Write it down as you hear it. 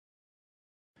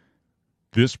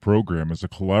This program is a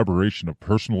collaboration of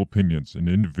personal opinions and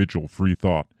individual free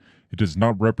thought. It does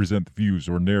not represent the views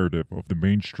or narrative of the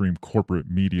mainstream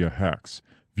corporate media hacks.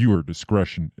 Viewer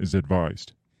discretion is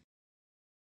advised.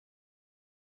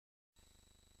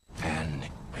 And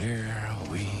here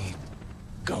we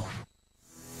go.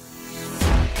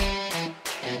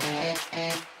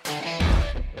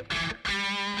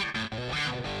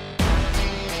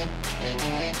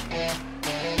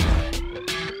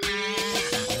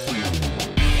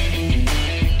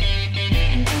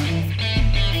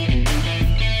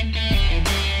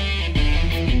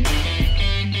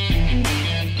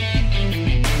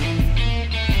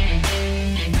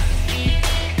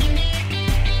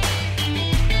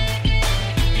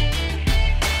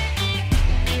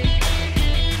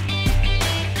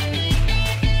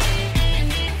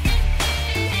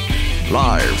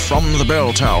 Live from the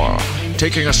bell tower,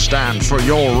 taking a stand for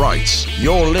your rights,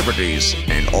 your liberties,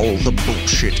 and all the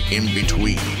bullshit in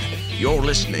between. You're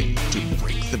listening to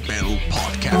Break the Bell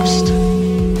Podcast.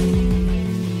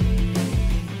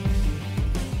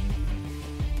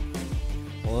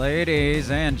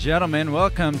 Ladies and gentlemen,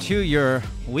 welcome to your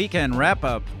weekend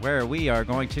wrap-up, where we are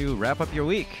going to wrap up your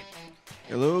week.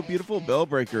 Hello, beautiful bell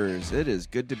breakers. It is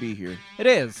good to be here. It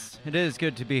is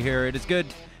good to be here. It is good.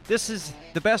 This is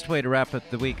the best way to wrap up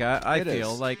the week, I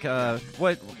feel. Is. Like,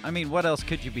 what else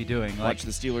could you be doing? Watch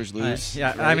the Steelers lose.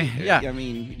 Yeah, right? I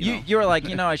mean, you were like,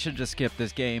 I should just skip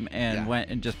this game and went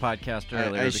and just podcast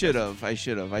earlier. I should have. I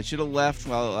should have left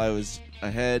while I was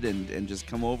ahead and just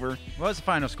come over. What was the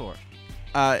final score?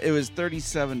 It was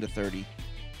 37-30.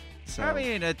 So. I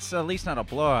mean, it's at least not a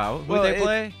blowout. Well, Who'd they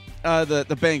play?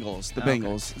 The Bengals. The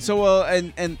Bengals. So,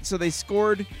 and so they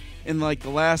scored in like the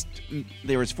last,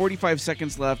 there was 45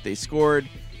 seconds left. They scored,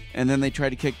 and then they tried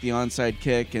to kick the onside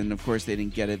kick, and of course they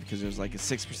didn't get it because there was like a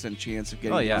 6% chance of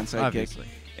getting the onside obviously.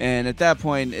 kick. And at that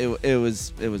point, it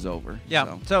was over.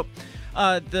 Yeah. So,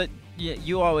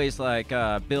 you always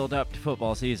build up to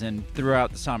football season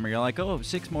throughout the summer. You're like,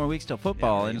 6 more weeks till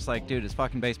football, and it's like, dude, it's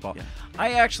fucking baseball. Yeah.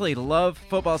 I actually love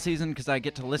football season because I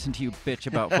get to listen to you bitch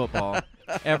about football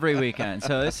every weekend.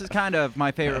 So this is kind of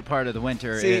my favorite part of the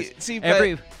winter.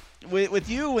 With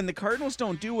you, when the Cardinals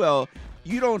don't do well,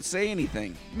 you don't say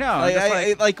anything. No,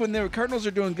 like when the Cardinals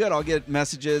are doing good, I'll get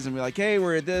messages and be like, "Hey,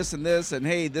 we're this and this, and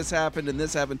hey, this happened and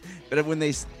this happened." But when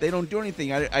they don't do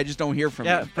anything, I just don't hear from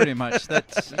you. Yeah, pretty much.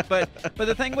 That's but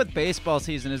the thing with baseball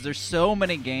season is there's so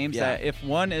many games that if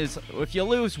you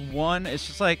lose one, it's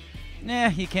just like, nah,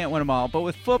 you can't win them all. But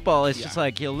with football, it's just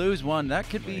like you lose one, that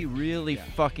could be really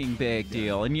fucking big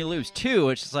deal. And you lose two,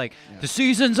 it's just like, the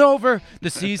season's over.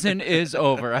 The season is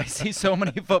over. I see so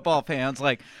many football fans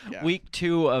like week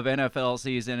 2 of NFL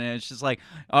season, and it's just like,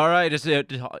 all right,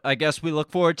 I guess we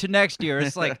look forward to next year.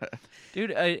 It's like,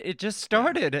 dude, it just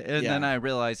started. And then I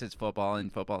realized it's football,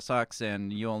 and football sucks,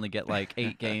 and you only get like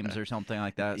 8 games or something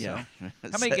like that. Yeah. So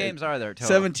how many games are there total?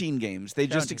 17 games. They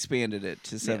just expanded it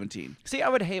to 17. Yeah. See, I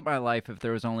would hate my life if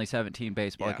there was only 17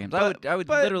 baseball games. I would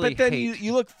literally But then hate.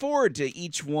 you look forward to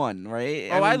each one, right?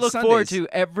 I look forward to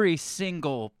every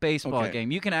single baseball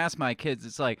game. You can ask my kids.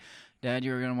 It's like, Dad,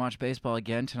 you're going to watch baseball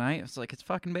again tonight? It's like, it's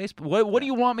fucking baseball. What do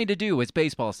you want me to do? It's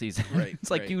baseball season. Right. It's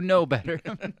like, you know better.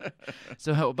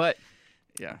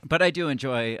 But I do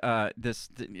enjoy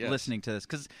listening to this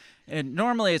because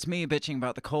normally it's me bitching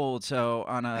about the cold. So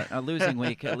on a losing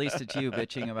week, at least it's you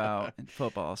bitching about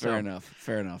football. So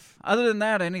Fair enough. Other than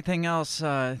that, anything else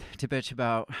to bitch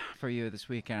about for you this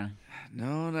weekend?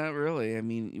 No, not really. I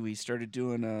mean, we started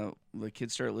doing the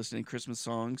kids start listening to Christmas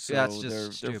songs, so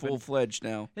they're full-fledged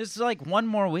now. It's like one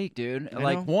more week, dude.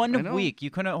 One week.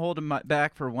 You couldn't hold them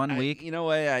back for 1 week. You know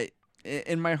what?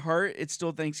 In my heart, it's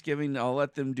still Thanksgiving. I'll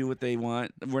let them do what they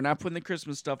want. We're not putting the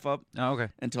Christmas stuff up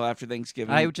until after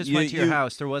Thanksgiving. I just went to your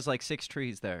house. There was like 6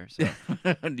 trees there. So.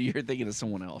 You're thinking of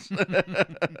someone else.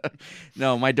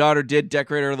 No, my daughter did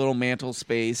decorate her little mantle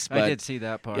space. But I did see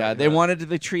that part. Yeah, they wanted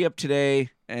the tree up today,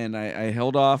 and I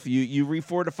held off. You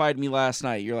refortified me last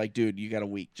night. You're like, dude, you got a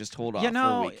week. Just hold off for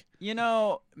a week.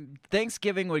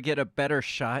 Thanksgiving would get a better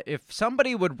shot if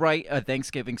somebody would write a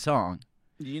Thanksgiving song.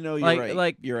 You're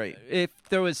right. You're right. If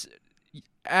there was,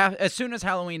 as soon as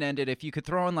Halloween ended, if you could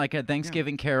throw in like a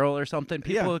Thanksgiving carol or something,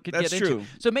 people could get into. True.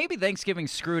 So maybe Thanksgiving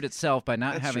screwed itself by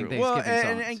not having Thanksgiving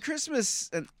songs. And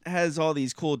Christmas has all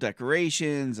these cool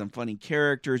decorations and funny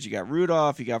characters. You got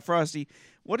Rudolph, you got Frosty.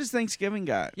 What does Thanksgiving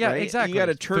got? Yeah, right? exactly. You got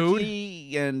a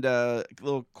turkey and a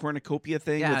little cornucopia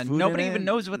thing. Yeah, with food nobody in it. even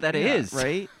knows what that is.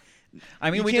 Right.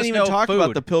 I mean, you we can't just even know talk food.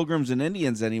 about the Pilgrims and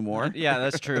Indians anymore. Yeah,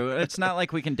 that's true. It's not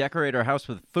like we can decorate our house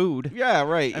with food. Yeah,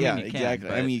 right. I mean, yeah, you can, exactly.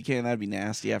 I but- mean, you can. That'd be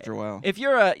nasty after a while. If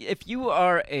you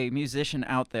are a musician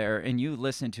out there and you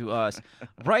listen to us,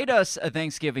 write us a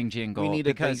Thanksgiving jingle. We need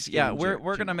a because Thanksgiving we're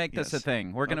jingle, gonna make this a yes.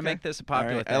 thing. We're gonna Okay. make this a All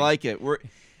popular right, thing. I like it. We're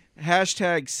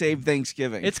hashtag Save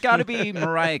Thanksgiving. It's got to be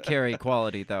Mariah Carey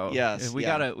quality, though. Yes, we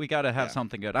yeah. gotta have Yeah.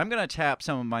 something good. I'm gonna tap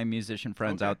some of my musician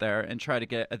friends Okay. out there and try to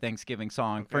get a Thanksgiving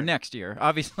song for Okay. next year.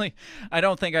 Obviously, I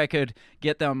don't think I could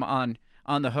get them on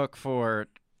the hook for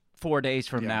 4 days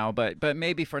from Yeah. now, but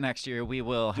maybe for next year we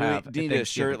will Do have. we need a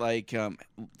shirt like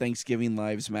Thanksgiving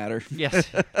Lives Matter? Yes,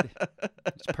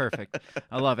 it's perfect.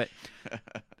 I love it.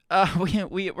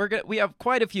 We have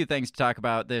quite a few things to talk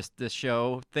about this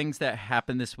show. Things that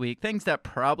happened this week, things that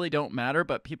probably don't matter,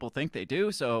 but people think they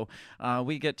do. So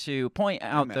we get to point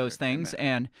out those things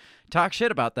and talk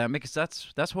shit about them because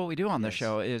that's what we do on this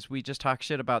show. Is we just talk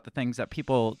shit about the things that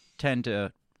people tend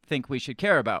to think we should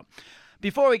care about.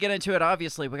 Before we get into it,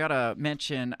 obviously, we got to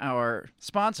mention our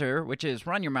sponsor, which is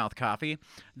Run Your Mouth Coffee.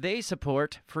 They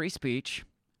support free speech,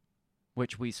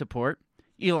 which we support.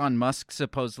 Elon Musk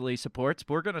supposedly supports.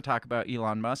 We're going to talk about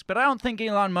Elon Musk, but I don't think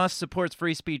Elon Musk supports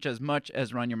free speech as much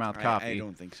as Run Your Mouth Coffee. I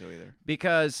don't think so either.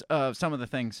 Because of some of the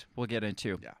things we'll get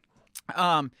into. Yeah.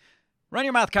 Run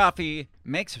Your Mouth Coffee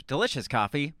makes delicious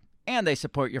coffee, and they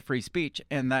support your free speech,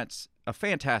 and that's a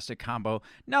fantastic combo.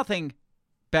 Nothing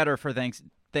better for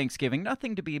Thanksgiving,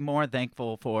 nothing to be more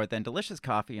thankful for than delicious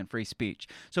coffee and free speech.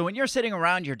 So when you're sitting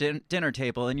around your dinner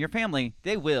table and your family,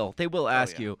 they will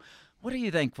ask you, what are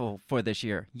you thankful for this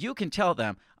year? You can tell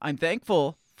them, I'm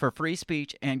thankful for free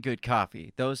speech and good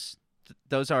coffee. Those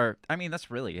are, I mean, that's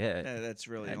really it. Yeah, that's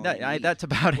really all you need. That's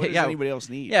about What it. does anybody else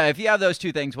need? Yeah, if you have those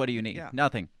two things, what do you need? Yeah.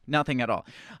 Nothing at all.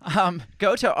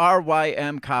 Go to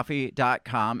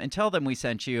rymcoffee.com and tell them we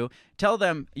sent you. Tell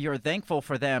them you're thankful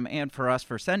for them and for us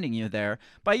for sending you there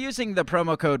by using the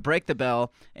promo code BreakTheBell,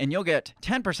 and you'll get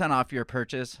 10% off your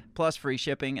purchase plus free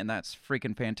shipping, and that's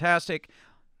freaking fantastic.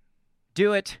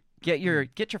 Do it. Get your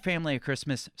family a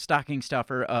Christmas stocking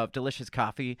stuffer of delicious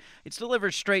coffee. It's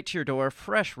delivered straight to your door,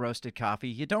 fresh roasted coffee.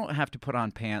 You don't have to put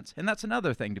on pants, and that's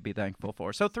another thing to be thankful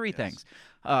for. So 3 things.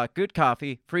 Good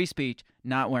coffee, free speech,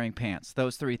 not wearing pants.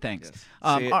 Those 3 things.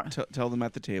 Say it, tell them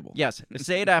at the table. Yes,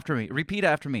 say it after me. Repeat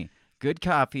after me. Good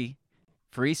coffee,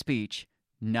 free speech,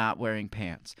 not wearing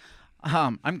pants.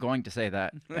 I'm going to say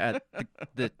that at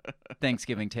the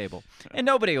Thanksgiving table. And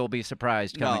nobody will be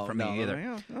surprised coming from me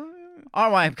either.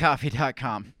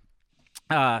 rymcoffee.com.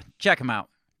 Check them out.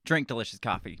 Drink delicious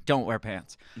coffee. Don't wear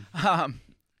pants.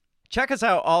 Check us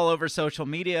out all over social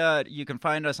media. You can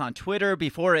find us on Twitter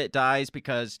before it dies,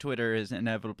 because Twitter is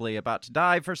inevitably about to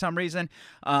die for some reason,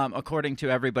 according to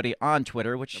everybody on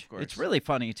Twitter, which it's really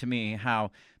funny to me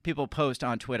how people post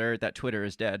on Twitter that Twitter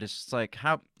is dead. It's just like,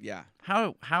 how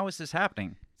is this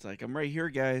happening? It's like, I'm right here,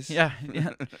 guys. Yeah.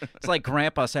 It's like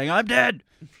Grandpa saying, I'm dead.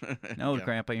 No,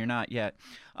 Grandpa, you're not yet.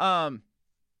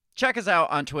 Check us out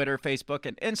on Twitter, Facebook,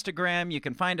 and Instagram. You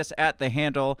can find us at the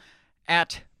handle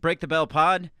at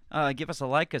BreakTheBellPod. Give us a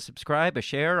like, a subscribe, a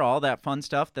share, all that fun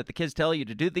stuff that the kids tell you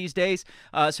to do these days,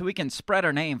 so we can spread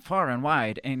our name far and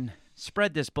wide and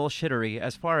spread this bullshittery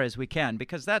as far as we can,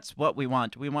 because that's what we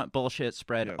want. We want bullshit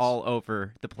spread all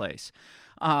over the place.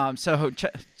 So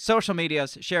social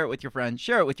medias, share it with your friends,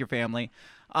 share it with your family.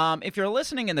 If you're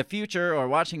listening in the future or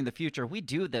watching in the future, we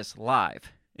do this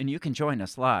live, and you can join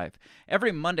us live.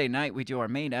 Every Monday night, we do our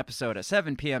main episode at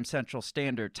 7 p.m. Central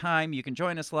Standard Time. You can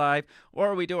join us live,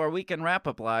 or we do our weekend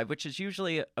wrap-up live, which is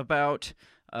usually about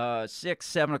 6,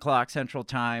 7 o'clock Central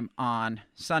Time on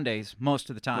Sundays most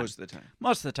of the time.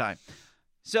 Most of the time.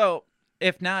 So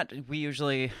if not, we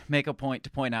usually make a point to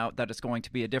point out that it's going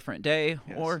to be a different day,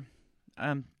 or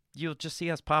you'll just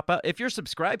see us pop up. If you're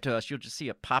subscribed to us, you'll just see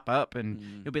it pop up,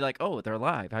 and you'll be like, oh, they're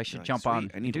live. I should jump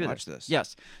on I need and to do watch this.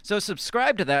 Yes. So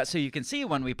subscribe to that so you can see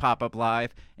when we pop up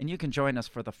live, and you can join us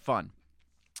for the fun.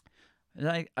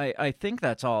 And I think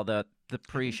that's all the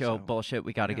pre-show bullshit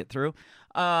we got to get through.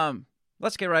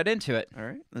 Let's get right into it. All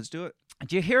right, let's do it.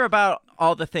 Did you hear about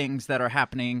all the things that are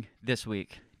happening this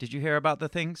week? Did you hear about the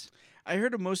things? I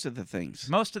heard of most of the things.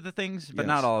 Most of the things, but Yes.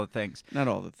 not all the things. Not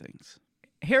all the things.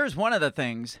 Here's one of the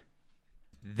things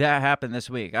that happened this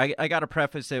week. I got to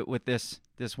preface it with this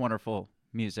wonderful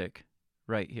music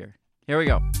right here. Here we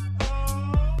go.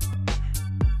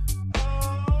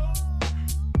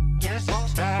 Guess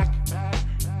who's back?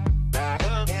 Back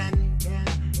again.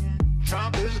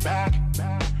 Trump is back.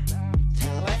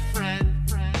 Tell a friend.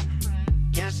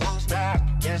 Guess who's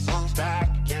back? Guess who's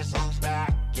back? Guess who's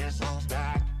back? Guess who's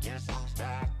back? Guess who's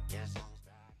back? Guess who's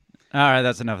back? All right,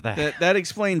 that's enough of that. That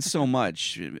explains so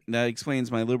much. That explains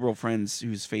my liberal friends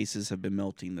whose faces have been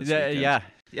melting this weekend.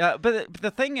 Yeah. But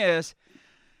the thing is,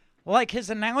 like his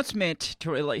announcement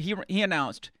to like he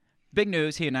announced big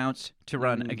news. He announced to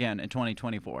run again in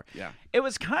 2024. Yeah. It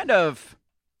was kind of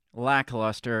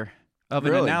lackluster of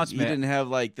an Really? announcement. He didn't have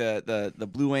like the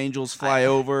Blue Angels fly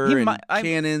over and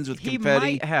cannons with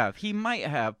confetti. He might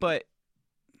have, but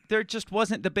there just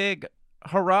wasn't the big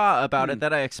hurrah about it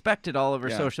that I expected all over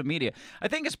social media. I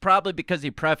think it's probably because he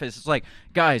prefaced, it's like,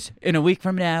 guys, in a week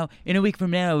from now,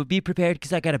 be prepared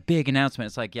because I got a big announcement.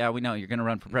 It's like, yeah, we know you're going to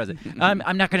run for president.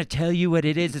 I'm not going to tell you what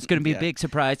it is. It's going to be a big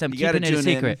surprise. I'm keeping it a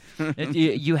secret.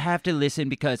 You have to listen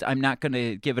because I'm not going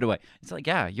to give it away. It's like,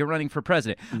 yeah, you're running for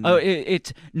president. Oh,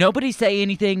 it's nobody say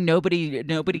anything. Nobody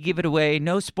give it away.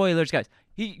 No spoilers, guys.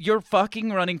 You're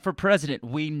fucking running for president.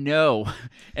 We know.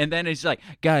 And then it's like,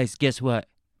 guys, guess what?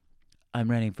 I'm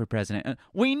running for president.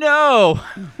 We know.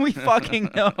 We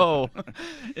fucking know.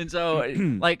 And so,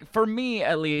 like, for me,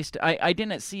 at least, I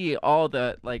didn't see all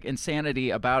the, like, insanity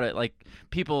about it. Like,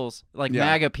 people's, like,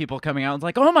 MAGA people coming out and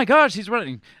like, oh, my gosh, he's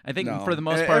running. I think for the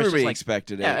most part, everybody it's just like,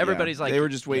 expected it. Yeah, everybody's like. They were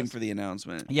just waiting for the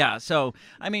announcement. Yeah, so,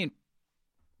 I mean,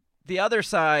 the other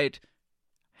side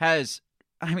has...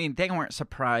 I mean, they weren't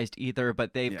surprised either,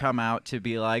 but they've come out to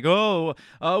be like, oh,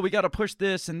 we got to push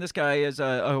this, and this guy is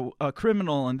a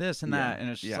criminal, and this and that, and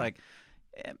it's just like,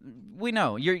 we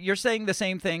know you're saying the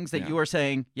same things that you were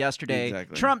saying yesterday.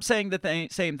 Exactly. Trump saying the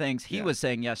same things he was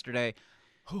saying yesterday.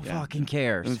 Who fucking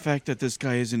cares? And the fact that this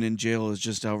guy isn't in jail is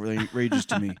just outrageous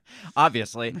to me.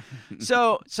 Obviously.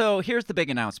 So here's the big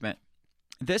announcement.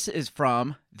 This is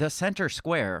from the Center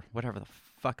Square, whatever the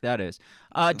fuck that is.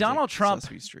 Donald Trump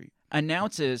Sesame Street.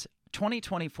 Announces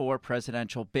 2024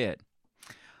 presidential bid.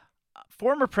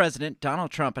 Former President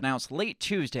Donald Trump announced late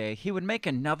Tuesday he would make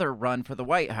another run for the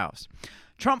White House.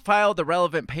 Trump filed the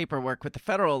relevant paperwork with the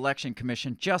Federal Election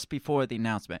Commission just before the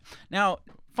announcement. Now,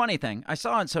 funny thing, I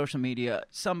saw on social media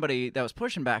somebody that was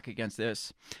pushing back against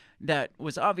this that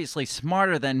was obviously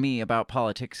smarter than me about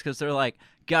politics because they're like,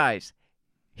 guys,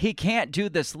 he can't do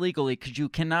this legally because you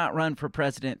cannot run for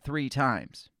president 3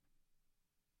 times.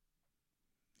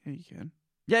 Yeah, you can.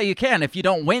 Yeah, you can if you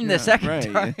don't win the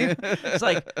second time. It's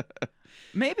like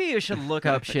maybe you should look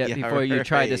up shit before you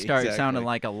try to start sounding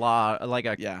like a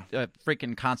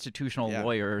freaking constitutional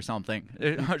lawyer or something.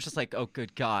 I was just like, oh,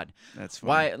 good God. That's funny.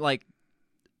 Why? Like,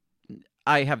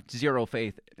 I have zero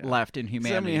faith left in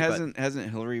humanity. So, I mean,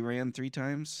 hasn't Hillary ran 3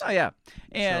 times? Oh yeah,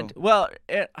 and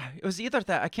it was either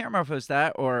that I can't remember if it was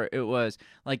that or it was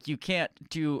like you can't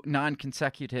do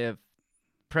non-consecutive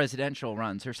presidential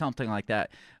runs or something like that,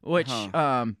 which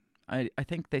I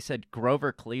think they said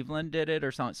Grover Cleveland did it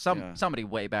or somebody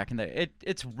way back in the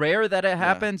it's rare that it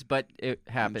happens, but it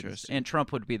happens, and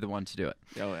Trump would be the one to do it.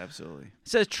 Oh, absolutely. It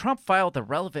says Trump filed the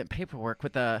relevant paperwork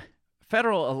with the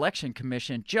Federal Election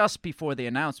Commission just before the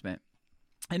announcement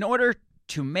in order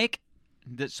to make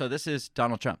so this is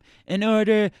Donald Trump. In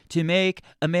order to make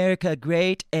America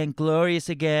great and glorious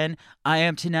again, I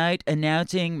am tonight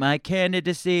announcing my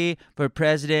candidacy for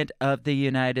President of the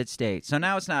United States. So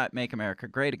now it's not Make America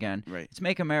Great Again. Right. It's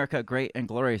Make America Great and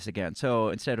Glorious Again. So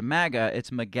instead of MAGA, it's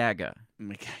MAGAGA.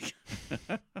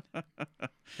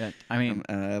 I mean,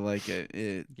 I like it.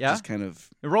 It just kind of...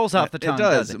 It rolls off the tongue, It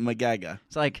does, doesn't it? MAGAGA.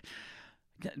 It's like,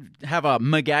 have a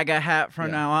MAGAGA hat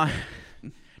from now on.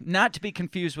 Not to be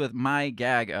confused with My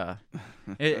Gaga.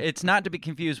 It's not to be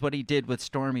confused what he did with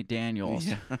Stormy Daniels.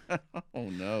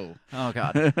 Oh, no. Oh,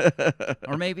 God.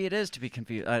 Or maybe it is to be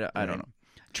confused. I don't know.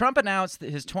 Trump announced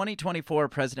his 2024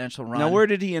 presidential run. Now, where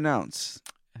did he announce?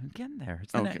 I'm getting there.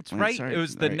 It's, it's right. Sorry. It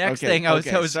was the next thing I was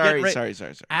sorry, getting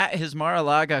sorry. At his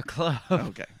Mar-a-Lago club.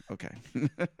 Okay.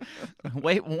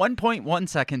 Wait 1.1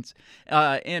 seconds.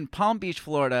 In Palm Beach,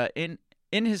 Florida,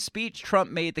 In his speech, Trump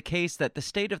made the case that the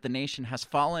state of the nation has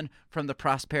fallen from the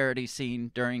prosperity seen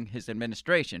during his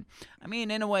administration. I mean,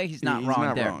 in a way, he's not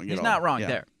wrong there. He's not wrong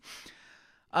there.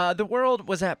 The world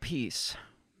was at peace.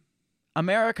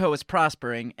 America was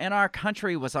prospering, and our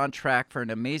country was on track for an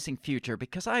amazing future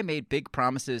because I made big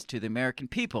promises to the American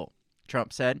people,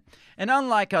 Trump said. And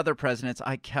unlike other presidents,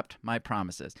 I kept my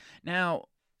promises. Now,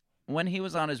 when he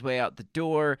was on his way out the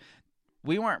door,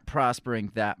 we weren't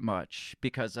prospering that much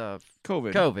because of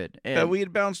COVID. And we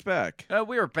had bounced back.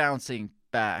 We were bouncing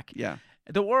back. Yeah.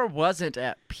 The world wasn't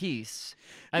at peace.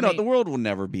 I mean, the world will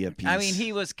never be at peace. I mean,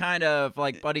 he was kind of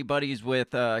like buddies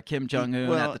with Kim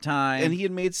Jong-un at the time. And he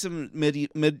had made some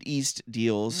Mid-East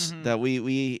deals that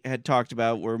we had talked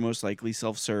about were most likely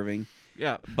self-serving.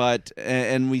 Yeah. But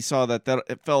and we saw that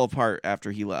it fell apart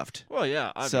after he left. Well,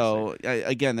 yeah. Obviously. So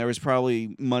again, there was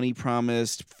probably money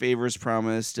promised, favors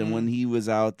promised, and when he was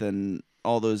out, then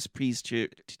all those peace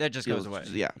that just goes away.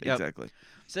 Yeah, Yep. exactly.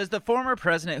 Says the former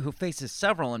president, who faces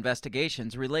several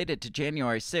investigations related to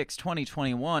January 6,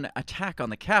 2021 attack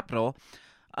on the Capitol,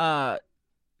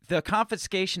 the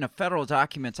confiscation of federal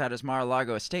documents at his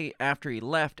Mar-a-Lago estate after he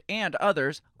left, and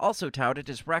others also touted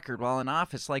his record while in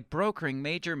office, like brokering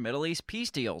major Middle East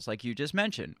peace deals, like you just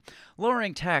mentioned,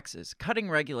 lowering taxes, cutting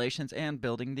regulations, and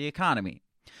building the economy.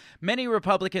 Many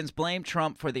Republicans blame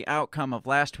Trump for the outcome of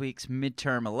last week's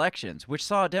midterm elections, which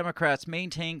saw Democrats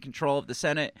maintain control of the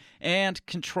Senate and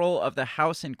control of the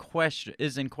House in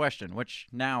question, which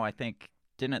now I think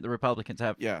didn't the Republicans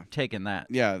have taken that?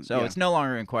 Yeah. So it's no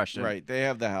longer in question. Right. They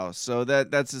have the House. So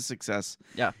that's a success.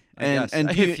 Yeah. And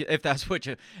if that's what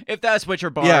your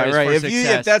bar is right. for if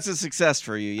success. if that's a success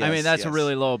for you, yes. I mean, that's yes. a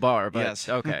really low bar, but yes.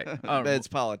 okay. But it's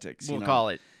politics. We'll call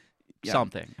it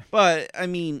something. But I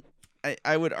mean,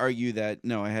 I would argue that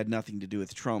no, it had nothing to do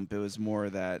with Trump. It was more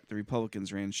that the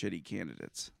Republicans ran shitty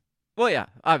candidates. Well, yeah,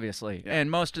 obviously. Yeah. And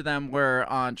most of them were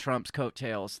on Trump's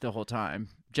coattails the whole time.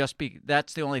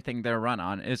 That's the only thing they're run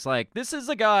on. It's like, this is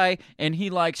a guy and he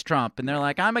likes Trump. And they're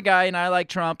like, I'm a guy and I like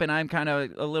Trump and I'm kind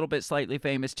of a little bit slightly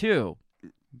famous too.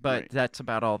 But that's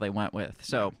about all they went with.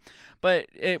 So, but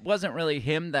it wasn't really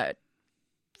him that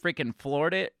freaking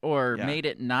floored it or made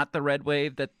it not the red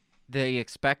wave that they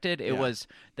expected. It was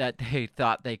that they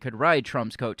thought they could ride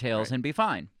Trump's coattails and be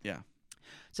fine. Yeah.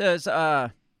 Says,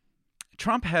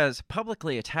 Trump has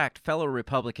publicly attacked fellow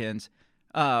Republicans,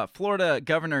 Florida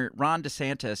Governor Ron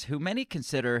DeSantis, who many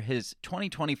consider his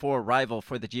 2024 rival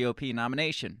for the GOP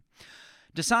nomination.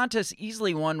 DeSantis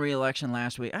easily won re-election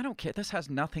last week. I don't care. This has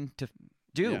nothing to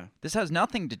do. Yeah. This has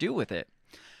nothing to do with it.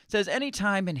 Says any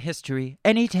time in history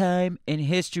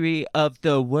of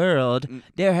the world,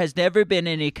 there has never been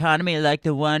an economy like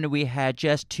the one we had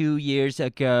just 2 years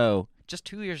ago. Just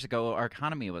 2 years ago, our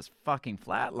economy was fucking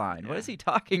flatline. What is he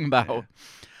talking about? Yeah.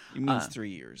 He means 3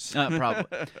 years.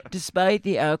 Probably. Despite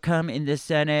the outcome in the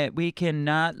Senate, we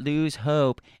cannot lose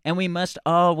hope, and we must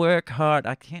all work hard.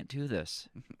 I can't do this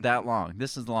that long.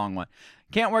 This is the long one.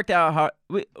 Can't work that hard.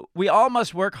 We all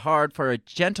must work hard for a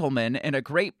gentleman and a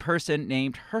great person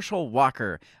named Herschel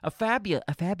Walker, a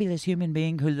fabulous human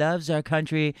being who loves our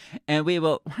country, and we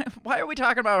will. Why are we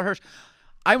talking about Herschel?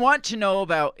 I want to know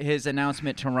about his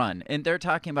announcement to run, and they're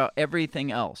talking about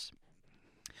everything else.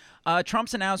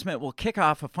 Trump's announcement will kick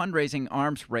off a fundraising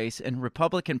arms race in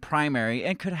Republican primary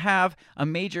and could have a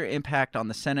major impact on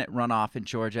the Senate runoff in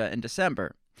Georgia in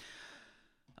December.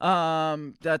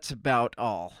 That's about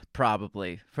all,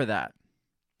 probably, for that.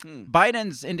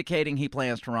 Biden's indicating he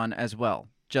plans to run as well,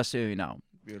 just so you know.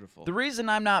 Beautiful. The reason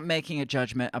I'm not making a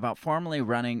judgment about formally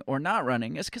running or not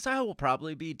running is because I will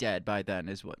probably be dead by then,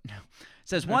 is what it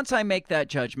says. Once I make that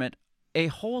judgment, a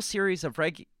whole series of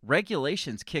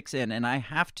regulations kicks in, and I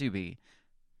have to be.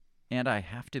 And I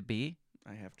have to be?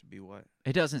 I have to be what?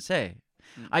 It doesn't say.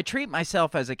 I treat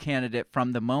myself as a candidate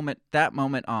from that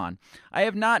moment on. I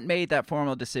have not made that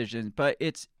formal decision, but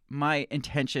it's my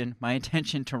intention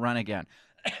to run again.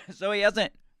 So he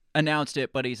hasn't announced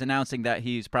it, but he's announcing that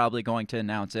he's probably going to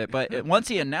announce it. But once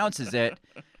he announces it,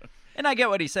 and I get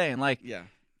what he's saying, like,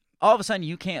 all of a sudden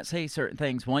you can't say certain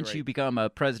things once you become a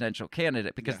presidential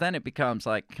candidate, because then it becomes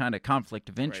like kind of conflict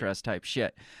of interest type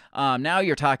shit. Now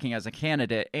you're talking as a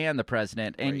candidate and the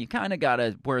president, and you kind of got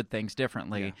to word things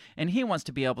differently. And he wants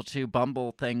to be able to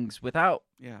bumble things without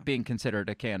being considered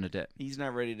a candidate. He's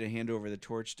not ready to hand over the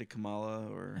torch to Kamala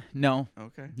or... No.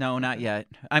 Okay. No, not yet.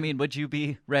 I mean, would you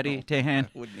be ready to hand...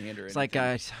 I wouldn't hand her It's anything. like,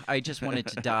 guys, I just wanted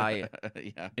to die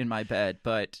in my bed,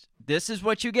 but this is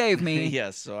what you gave me.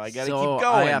 Yes, so I got to So keep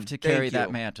going. I have to carry Thank that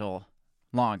you. mantle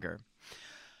longer.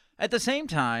 At the same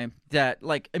time, that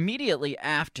like immediately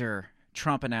after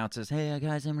Trump announces, "Hey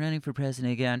guys, I'm running for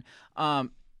president again,"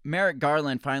 Merrick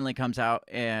Garland finally comes out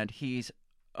and he's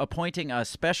appointing a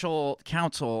special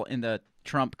counsel in the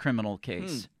Trump criminal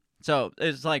case. So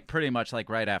it's like pretty much like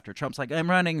right after Trump's like, "I'm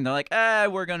running," and they're like,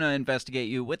 we're going to investigate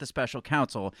you with a special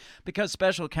counsel, because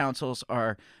special counsels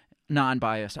are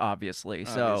non-biased, obviously.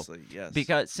 Obviously, yes.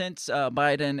 Because since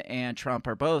Biden and Trump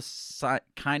are both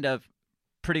kind of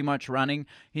pretty much running,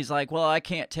 he's like, well, I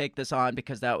can't take this on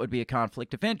because that would be a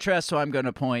conflict of interest, so I'm going to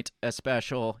appoint a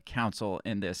special counsel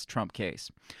in this Trump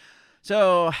case.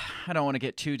 So I don't want to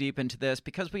get too deep into this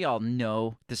because we all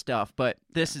know the stuff, but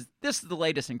this is the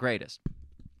latest and greatest.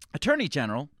 Attorney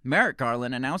General Merrick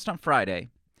Garland announced on Friday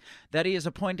that he is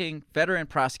appointing veteran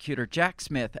prosecutor Jack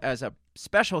Smith as a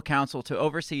special counsel to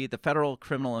oversee the federal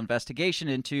criminal investigation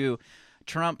into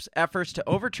Trump's efforts to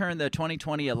overturn the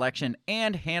 2020 election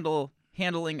and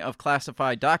handling of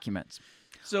classified documents.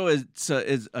 So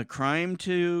is a crime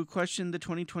to question the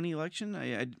 2020 election?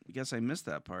 I guess I missed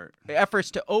that part.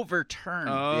 Efforts to overturn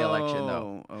the election,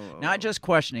 though. Not just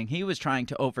questioning. He was trying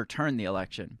to overturn the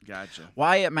election. Gotcha.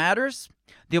 Why it matters?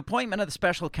 The appointment of the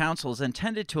special counsel is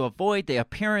intended to avoid the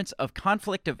appearance of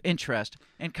conflict of interest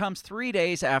and comes 3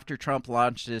 days after Trump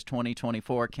launched his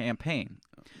 2024 campaign.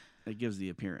 It gives the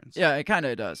appearance. Yeah, it kind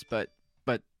of does, but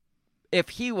if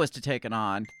he was to take it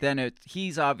on, then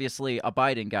he's obviously a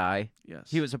Biden guy. Yes.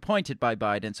 He was appointed by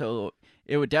Biden, so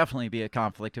it would definitely be a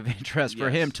conflict of interest for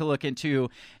him to look into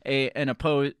an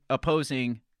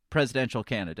opposing presidential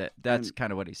candidate. That's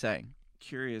kind of what he's saying.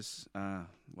 Curious.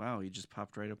 Wow, he just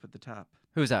popped right up at the top.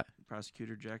 Who's that?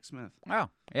 Prosecutor Jack Smith. Oh,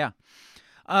 yeah.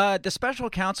 The special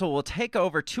counsel will take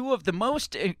over two of the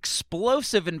most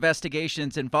explosive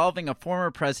investigations involving a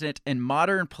former president in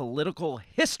modern political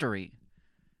history.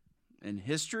 In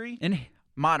history? In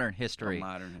modern history.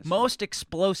 Modern history. Most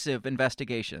explosive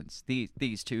investigations,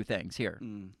 these two things here.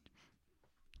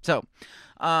 So,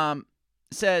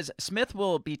 says Smith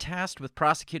will be tasked with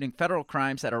prosecuting federal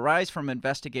crimes that arise from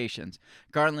investigations,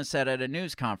 Garland said at a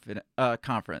news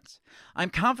conference. I'm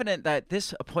confident that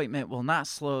this appointment will not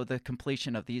slow the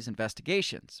completion of these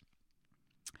investigations.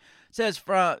 Says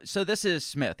so this is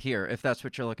Smith here, if that's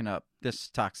what you're looking up. This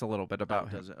talks a little bit about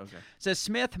him. Does it? Okay. Says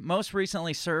Smith most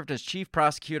recently served as chief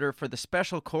prosecutor for the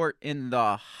special court in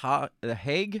the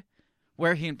Hague,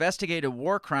 where he investigated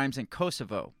war crimes in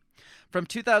Kosovo. From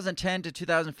 2010 to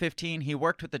 2015, he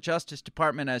worked with the Justice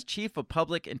Department as chief of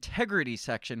public integrity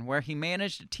section, where he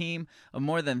managed a team of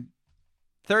more than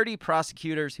 30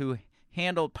 prosecutors who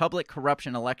handled public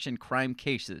corruption election crime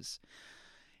cases.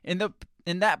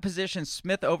 In that position,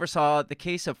 Smith oversaw the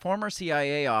case of former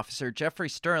CIA officer Jeffrey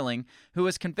Sterling, who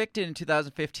was convicted in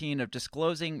 2015 of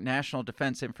disclosing national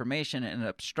defense information and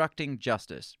obstructing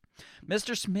justice.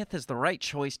 Mr. Smith is the right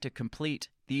choice to complete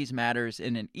these matters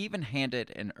in an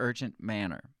even-handed and urgent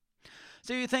manner.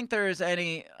 So you think there is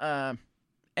any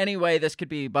way this could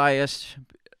be biased?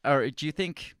 Or do you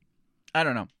think, I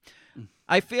don't know.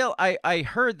 I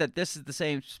heard that this is the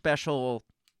same special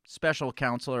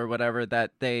counsel or whatever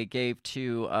that they gave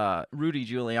to Rudy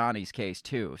Giuliani's case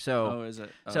too. So is it?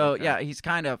 Okay. Yeah, he's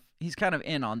kind of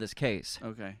in on this case.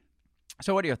 Okay.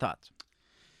 So what are your thoughts?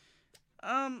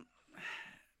 I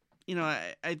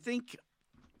think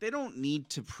they don't need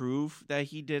to prove that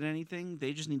he did anything.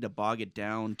 They just need to bog it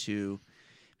down to,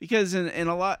 because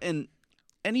in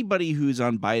anybody who's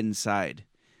on Biden's side,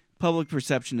 public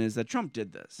perception is that Trump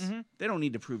did this. Mm-hmm. They don't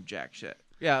need to prove jack shit.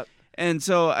 Yeah. And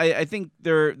so I think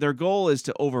their goal is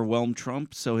to overwhelm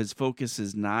Trump, so his focus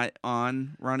is not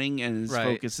on running, and his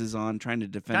focus is on trying to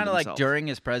defend himself. Kind of like during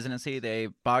his presidency, they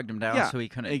bogged him down so he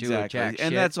couldn't do jack shit.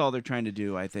 And that's all they're trying to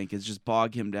do, I think, is just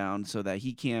bog him down so that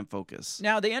he can't focus.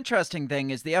 Now, the interesting thing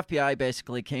is the FBI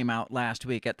basically came out last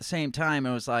week at the same time.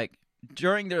 It was like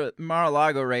during the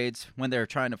Mar-a-Lago raids, when they were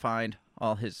trying to find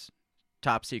all his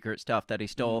top secret stuff that he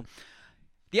stole,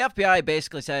 the FBI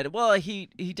basically said, well, he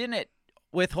didn't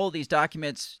withhold these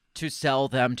documents to sell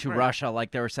them to Russia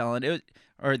like they were selling it,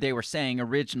 or they were saying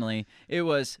originally. It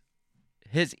was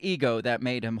his ego that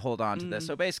made him hold on to this.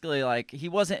 So basically, like, he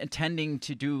wasn't intending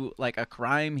to do like a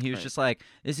crime. He was just like,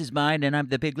 this is mine and I'm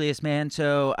the bigliest man,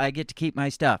 so I get to keep my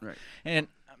stuff. And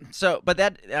so, but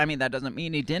that doesn't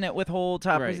mean he didn't withhold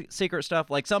top secret stuff.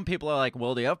 Like, some people are like,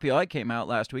 well, the FBI came out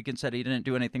last week and said he didn't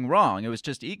do anything wrong. It was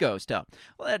just ego stuff.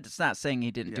 Well, that's not saying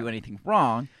he didn't do anything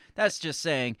wrong. That's just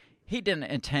saying he didn't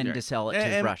intend to sell it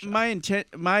to Russia.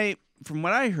 From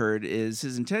what I heard, is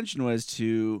his intention was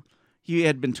he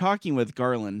had been talking with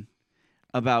Garland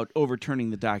about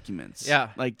overturning the documents. Yeah.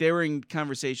 Like, they were in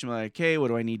conversation like, hey, what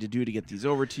do I need to do to get these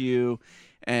over to you?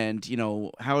 And,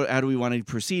 how do we want to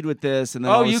proceed with this? And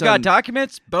then all of a sudden, got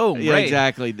documents? Boom. Yeah,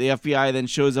 exactly. The FBI then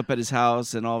shows up at his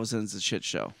house, and all of a sudden it's a shit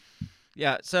show.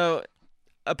 Yeah, so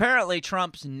apparently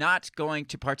Trump's not going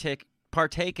to partake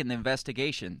in the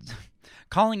investigations,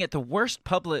 calling it the worst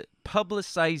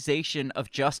publicization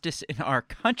of justice in our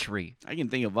country. I can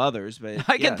think of others, but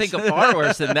I can think of far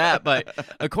worse than that. But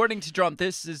according to Trump,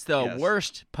 this is the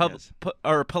worst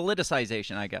or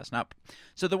politicization, I guess.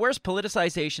 So the worst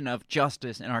politicization of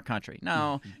justice in our country.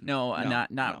 No,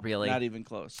 not really. Not even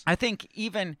close. I think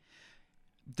even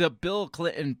the Bill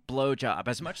Clinton blowjob,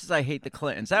 as much as I hate the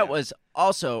Clintons, that was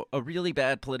also a really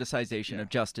bad politicization of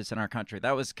justice in our country.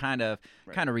 That was kind of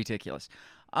ridiculous.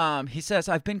 He says,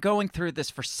 I've been going through this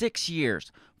for 6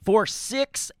 years. For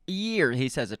 6 years. He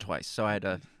says it twice, so I had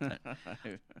to.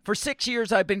 For 6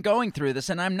 years, I've been going through this,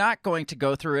 and I'm not going to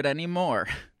go through it anymore.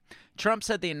 Trump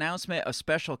said the announcement of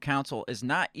special counsel is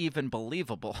not even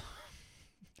believable.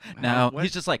 No, What?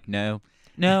 he's just like, no,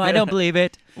 I don't believe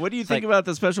it. What do you It's think like- about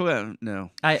the special? No.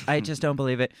 I just don't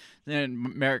believe it.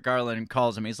 Then Merrick Garland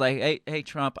calls him. He's like, hey,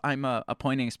 Trump, I'm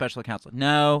appointing a special counsel.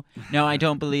 No, I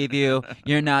don't believe you.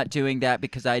 You're not doing that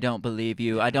because I don't believe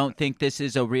you. I don't think this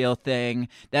is a real thing.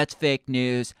 That's fake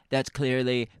news. That's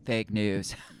clearly fake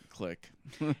news. Click.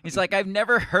 He's like, I've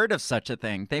never heard of such a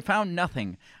thing. They found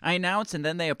nothing. I announce and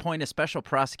then they appoint a special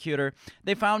prosecutor.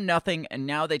 They found nothing, and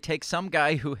now they take some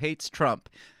guy who hates Trump.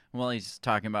 Well, he's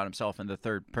talking about himself in the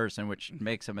third person, which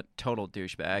makes him a total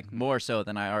douchebag, more so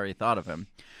than I already thought of him.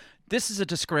 This is a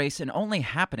disgrace and only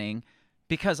happening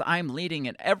because I'm leading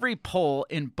in every poll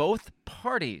in both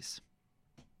parties.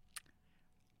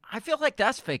 I feel like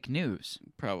that's fake news.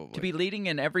 Probably. To be leading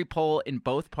in every poll in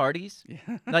both parties?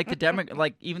 Yeah. Like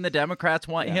like even the Democrats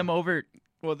want him over.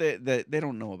 Well, they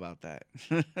don't know about that.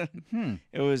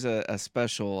 It was a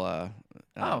special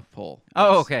poll.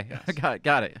 Oh, Yes. okay. Yes.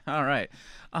 Got it. All right.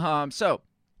 So,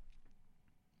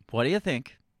 what do you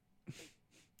think?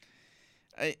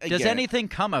 Does Again, anything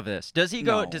come of this? Does he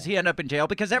go? No. Does he end up in jail?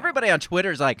 Because everybody on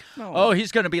Twitter is like, No. "Oh,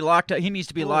 he's going to be locked up. He needs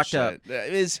to be locked up."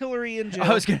 bullshit. Is Hillary in jail?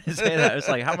 I was going to say that. It's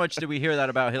like, how much did we hear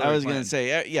that about Hillary? I was going Clinton? to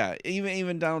say, yeah.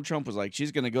 Even Donald Trump was like,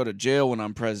 she's going to go to jail when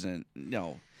I'm president.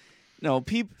 No.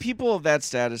 People of that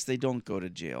status, they don't go to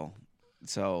jail.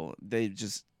 So they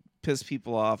just piss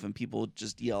people off, and people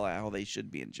just yell at how they should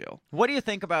be in jail. What do you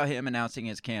think about him announcing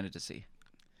his candidacy?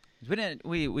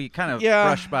 We kind of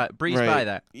Yeah, breezed right. by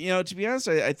that. To be honest,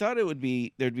 I thought there'd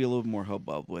be a little more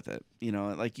hubbub with it.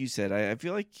 Like you said, I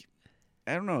feel like,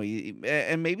 I don't know,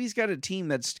 and maybe he's got a team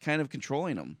that's kind of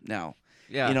controlling him now.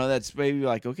 Yeah. That's maybe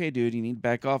like, okay, dude, you need to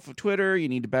back off of Twitter. You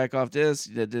need to back off this.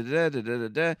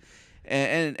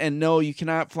 And no, you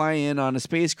cannot fly in on a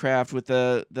spacecraft with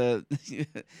to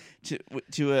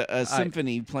a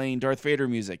symphony playing Darth Vader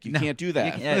music. You can't do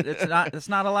that. It's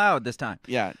not allowed this time.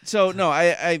 Yeah. So no,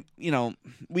 I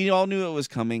we all knew it was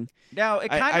coming. Now it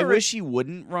kind I of wish he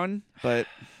wouldn't run, but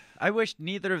I wish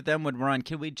neither of them would run.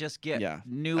 Can we just get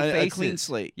new a faces? clean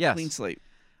slate. Yes. Clean slate.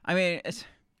 I mean,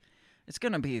 it's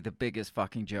going to be the biggest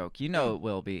fucking joke. You know it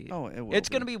will be. Oh, it will It's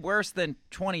be. going to be worse than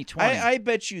 2020. I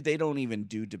bet you they don't even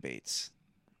do debates.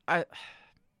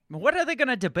 What are they going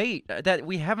to debate that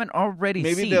we haven't already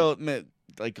Maybe seen? they'll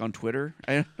like on Twitter.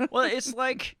 Well, it's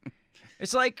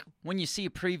like when you see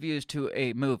previews to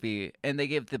a movie and they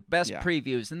give the best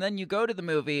previews, and then you go to the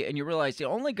movie and you realize the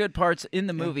only good parts in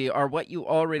the movie are what you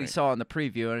already saw in the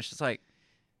preview, and it's just like,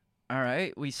 all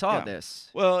right, we saw this.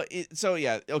 Well,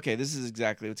 okay. This is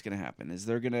exactly what's going to happen. Is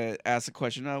they're going to ask the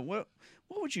question, what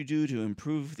would you do to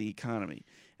improve the economy?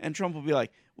 And Trump will be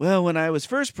like, well, when I was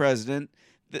first president,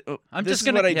 I'm this just is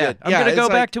gonna what I did. I'm gonna it's go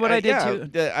like, back to what I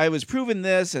did too. I was proving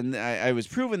this, and I was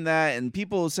proving that, and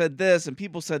people said this, and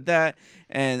people said that,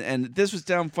 and this was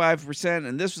down 5%,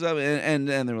 and this was up, and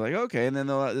they're like, okay, and then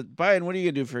they'll Biden, what are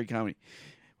you gonna do for economy?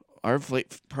 Our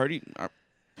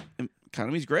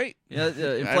economy's great. Yeah, I don't know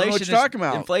what inflation you're talking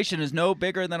about. Inflation is no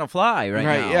bigger than a fly right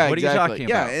now. Yeah, what exactly. are you talking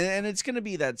yeah, about? and it's gonna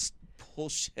be that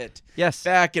bullshit. Yes.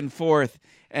 Back and forth,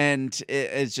 and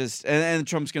it's just, and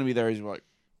Trump's gonna be there. He's like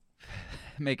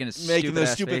making those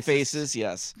stupid-ass stupid faces.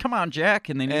 Yes. Come on, Jack,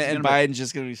 and then he's And gonna Biden's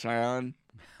just gonna be smiling.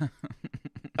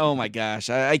 Oh my gosh,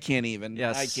 I can't even.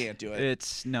 Yes, I can't do it.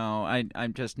 It's no,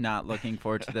 I'm just not looking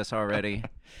forward to this already.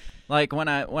 Like when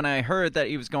I heard that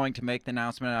he was going to make the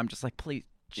announcement, I'm just like, please,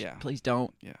 please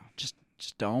don't. Yeah. Just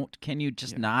don't. Can you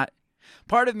just not?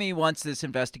 Part of me wants this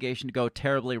investigation to go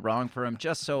terribly wrong for him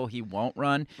just so he won't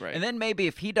run. Right. And then maybe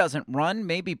if he doesn't run,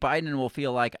 maybe Biden will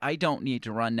feel like I don't need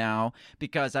to run now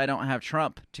because I don't have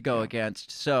Trump to go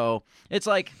against. So it's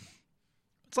like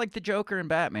the Joker and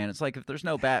Batman. It's like if there's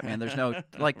no Batman, there's no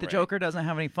the Joker doesn't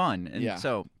have any fun. And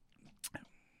so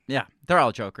yeah, they're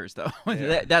all Jokers though.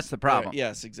 That's the problem.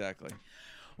 Yes, exactly.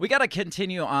 We got to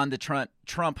continue on the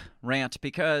Trump rant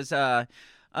because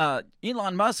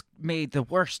Elon Musk made the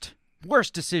worst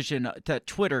decision that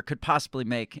Twitter could possibly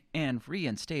make and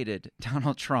reinstated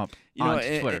Donald Trump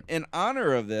onto Twitter. In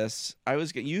honor of this,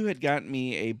 you had gotten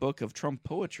me a book of Trump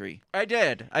poetry. I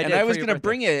did. And I was going to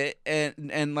bring it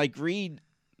and like read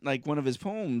like one of his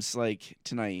poems like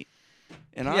tonight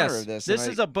in honor of this. This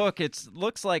is a book. It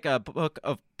looks like a book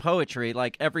of poetry.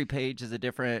 Like every page is a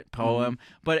different poem,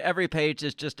 but every page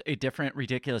is just a different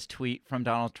ridiculous tweet from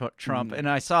Donald Trump. And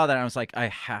I saw that and I was like, I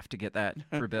have to get that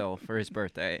for Bill for his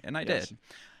birthday, and I did.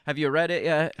 Have you read it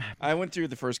yet? I went through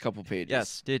the first couple pages.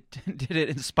 Yes. Did it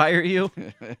inspire you?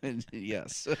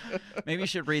 Yes. Maybe you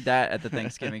should read that at the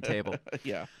Thanksgiving table.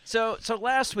 Yeah. So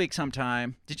last week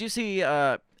sometime, did you see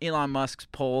Elon Musk's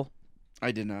poll?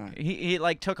 I did not. He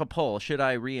like took a poll. Should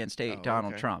I reinstate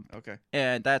Donald Trump? Okay.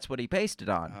 And that's what he based it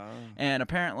on. Oh. And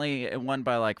apparently it won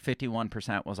by like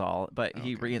 51% was all, but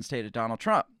he reinstated Donald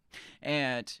Trump.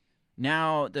 And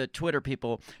now the Twitter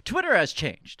has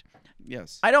changed.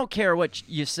 Yes. I don't care what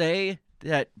you say,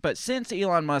 but since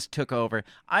Elon Musk took over,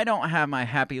 I don't have my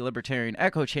happy libertarian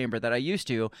echo chamber that I used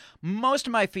to. Most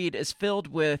of my feed is filled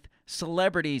with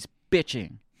celebrities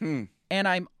bitching. And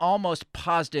I'm almost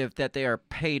positive that they are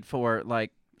paid for,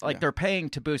 like they're paying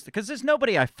to boost it. Because there's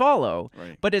nobody I follow,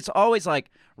 Right. but it's always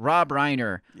like Rob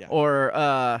Reiner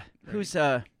or who's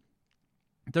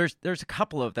there's a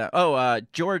couple of them.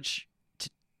 George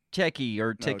Takei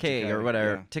or Takei or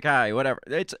whatever, Takai, whatever.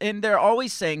 And they're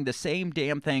always saying the same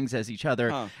damn things as each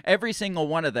other. Every single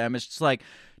one of them is just like,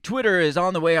 Twitter is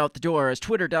on the way out the door. As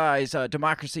Twitter dies,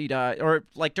 democracy dies. Or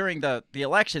like during the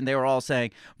election, they were all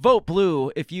saying, vote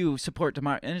blue if you support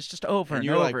democracy. And it's just over and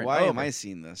you're over like, and why over. am I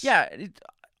seeing this? Yeah,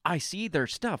 I see their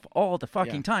stuff all the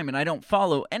fucking time, and I don't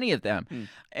follow any of them.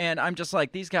 And I'm just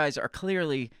like, these guys are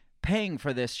clearly paying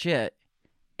for this shit.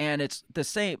 And it's the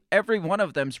same. Every one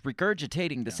of them's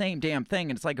regurgitating the same damn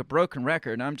thing, and it's like a broken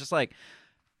record. And I'm just like,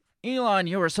 Elon,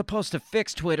 you were supposed to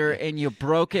fix Twitter, and you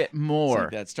broke it more. It's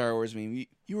like that Star Wars meme.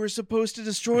 You were supposed to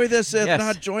destroy this and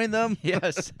not join them.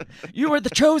 Yes. You were the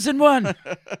chosen one.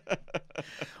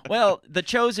 Well, the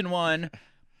chosen one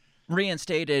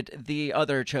reinstated the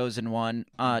other chosen one,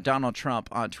 Donald Trump,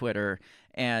 on Twitter.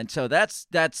 And so that's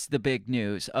the big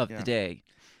news of the day.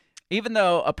 Even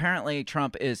though apparently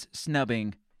Trump is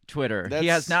snubbing Twitter. He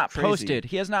has not posted.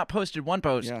 He has not posted one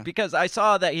post because I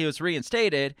saw that he was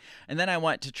reinstated, and then I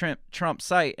went to Trump's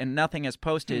site, and nothing has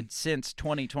posted since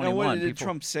 2021. Now, what did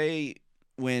Trump say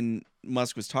when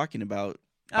Musk was talking about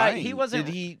buying? He wasn't.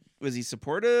 Was he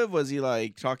supportive? Was he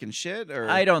like talking shit? Or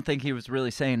I don't think he was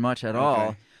really saying much at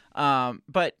all.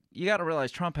 But you got to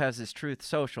realize Trump has his Truth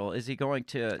Social. Is he going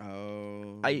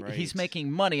to? He's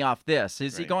making money off this.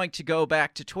 Is he going to go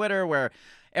back to Twitter where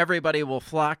everybody will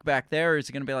flock back there? Or is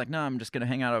he going to be like, no, I'm just going to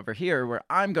hang out over here where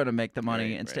I'm going to make the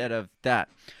money instead of that?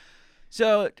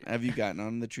 So, have you gotten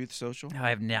on the Truth Social? I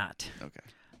have not. Okay.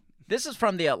 This is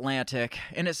from The Atlantic,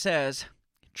 and it says,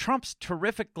 Trump's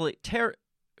terrifically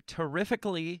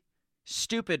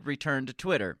stupid return to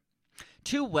Twitter.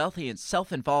 Two wealthy and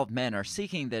self-involved men are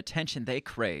seeking the attention they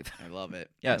crave. I love it.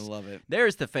 Yes. I love it.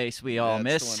 There's the face we all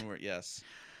miss. That's the one where, yes.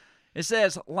 It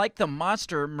says, like the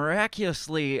monster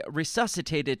miraculously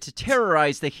resuscitated to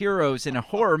terrorize the heroes in a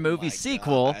horror movie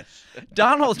sequel,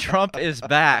 Donald Trump is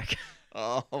back.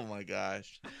 Oh, my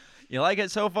gosh. You like it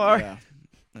so far? Yeah.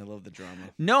 I love the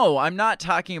drama. No, I'm not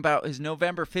talking about his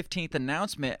November 15th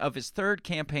announcement of his third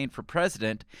campaign for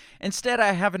president. Instead,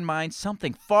 I have in mind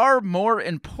something far more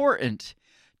important.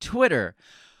 Twitter.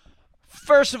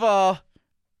 First of all,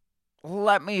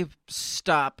 let me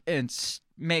stop and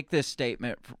make this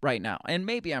statement right now. And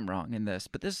maybe I'm wrong in this,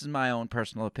 but this is my own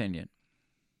personal opinion.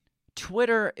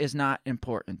 Twitter is not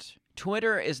important.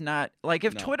 Twitter is not, like,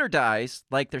 if Twitter dies,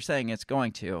 like they're saying it's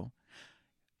going to,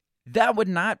 that would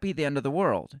not be the end of the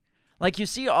world. Like, you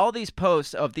see all these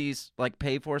posts of these, like,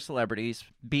 pay-for celebrities,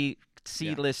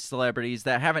 C-list celebrities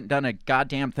that haven't done a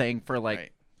goddamn thing for,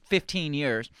 like, 15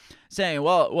 years, saying,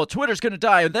 well, Twitter's going to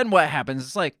die, and then what happens?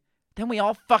 It's like, then we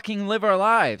all fucking live our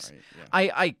lives.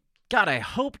 Right, God, I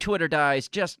hope Twitter dies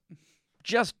just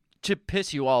to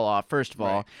piss you all off, first of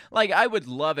all. Like, I would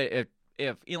love it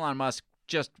if Elon Musk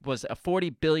just was a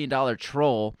 $40 billion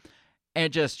troll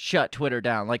and just shut Twitter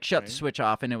down, like shut the switch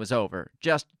off and it was over,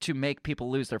 just to make people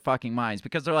lose their fucking minds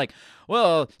because they're like,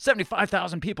 well,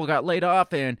 75,000 people got laid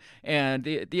off and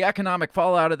the economic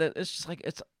fallout of it, it's just like,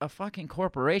 it's a fucking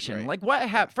corporation. Like,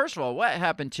 first of all, what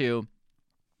happened to,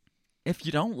 if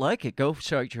you don't like it, go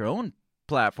start your own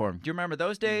platform. Do you remember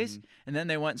those days? And then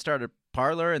they went and started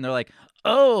Parler and they're like,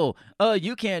 oh,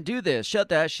 you can't do this, shut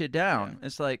that shit down.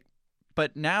 It's like,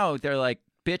 but now they're like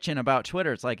bitching about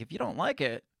Twitter. It's like, if you don't like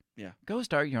it, go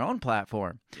start your own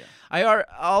platform. I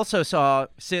also saw,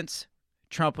 since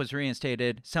Trump was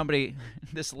reinstated,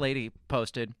 this lady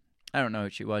posted, I don't know who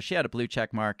she was. She had a blue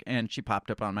check mark, and she popped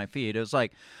up on my feed. It was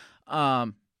like,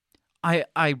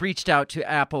 I reached out to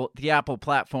the Apple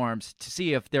platforms to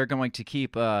see if they're going to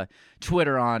keep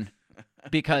Twitter on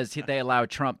because they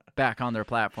allowed Trump back on their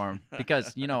platform.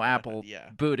 Because, Apple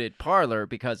booted Parler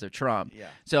because of Trump.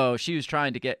 So she was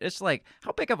trying to it's like,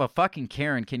 how big of a fucking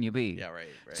Karen can you be?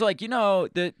 It's like,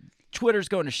 the Twitter's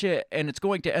going to shit and it's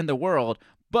going to end the world,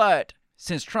 but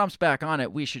since Trump's back on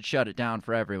it, we should shut it down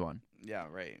for everyone.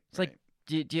 It's like,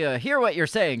 do you hear what you're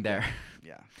saying there?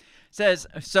 Says,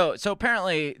 so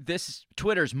apparently this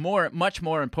Twitter's much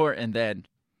more important than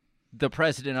the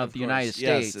president of the United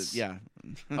Yes, States, yeah.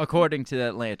 according to The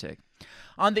Atlantic.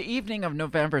 On the evening of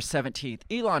November 17th,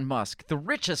 Elon Musk, the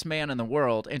richest man in the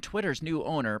world and Twitter's new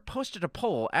owner, posted a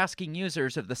poll asking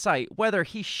users of the site whether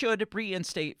he should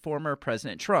reinstate former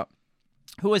President Trump,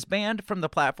 who was banned from the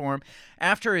platform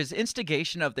after his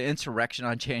instigation of the insurrection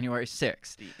on January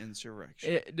 6th. The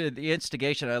insurrection. The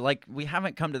instigation, we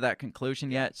haven't come to that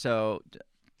conclusion yet, so...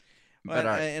 But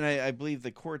I believe the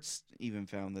courts even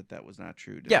found that was not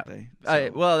true, didn't they?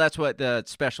 So, well, that's what the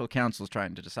special counsel is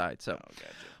trying to decide. So, gotcha.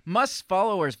 Musk's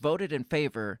followers voted in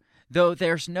favor, though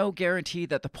there's no guarantee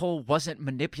that the poll wasn't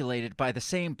manipulated by the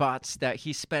same bots that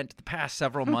he spent the past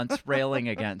several months railing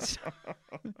against.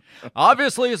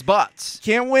 Obviously, it's bots.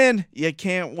 Can't win. You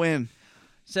can't win.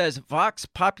 Says Vox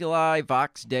Populi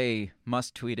Vox Dei,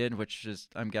 Musk tweeted, which is,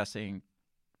 I'm guessing,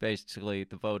 basically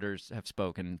the voters have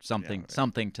spoken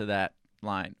something to that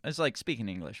line. It's like speaking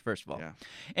English, first of all. Yeah.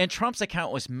 And Trump's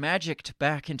account was magicked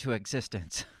back into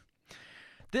existence.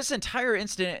 This entire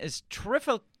incident is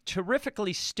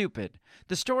terrifically stupid.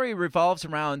 The story revolves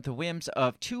around the whims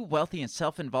of two wealthy and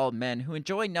self-involved men who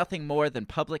enjoy nothing more than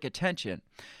public attention.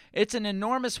 It's an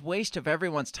enormous waste of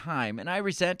everyone's time, and I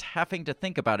resent having to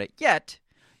think about it. Yet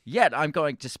I'm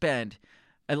going to spend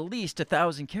at least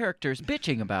 1,000 characters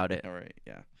bitching about it. All right,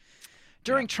 yeah.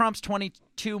 During Trump's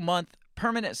 22-month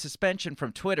permanent suspension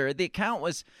from Twitter, the account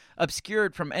was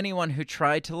obscured from anyone who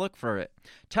tried to look for it.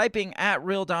 Typing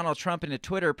 @RealDonaldTrump into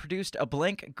Twitter produced a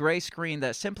blank gray screen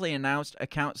that simply announced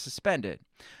account suspended.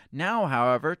 Now,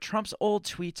 however, Trump's old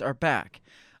tweets are back,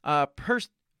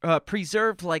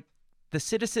 preserved like the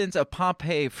citizens of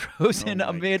Pompeii frozen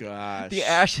amid the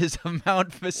ashes of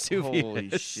Mount Vesuvius. Holy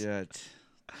shit.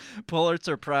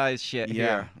 Pulitzer Prize shit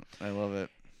here. I love it.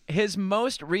 His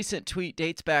most recent tweet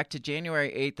dates back to January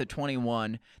 8th of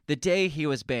 21, the day he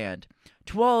was banned.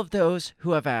 To all of those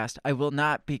who have asked, I will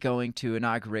not be going to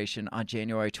inauguration on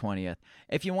January 20th.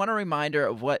 If you want a reminder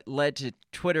of what led to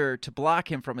Twitter to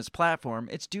block him from his platform,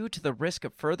 it's due to the risk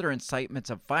of further incitements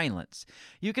of violence.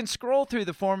 You can scroll through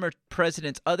the former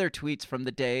president's other tweets from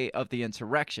the day of the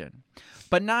insurrection,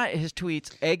 but not his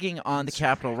tweets egging on the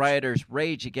Capitol rioters'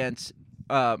 rage against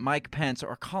Mike Pence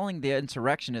or calling the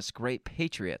insurrectionists great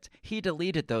patriots. He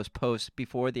deleted those posts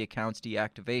before the account's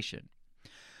deactivation.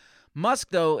 Musk,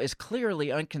 though, is clearly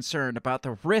unconcerned about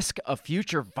the risk of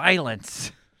future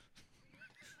violence.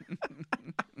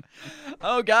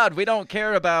 Oh, God, we don't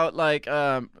care about,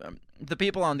 the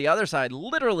people on the other side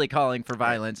literally calling for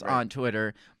violence on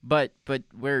Twitter, but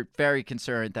we're very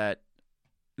concerned that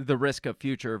the risk of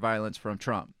future violence from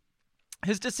Trump.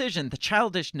 His decision, the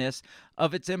childishness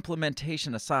of its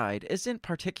implementation aside, isn't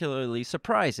particularly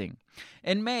surprising.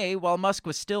 In May, while Musk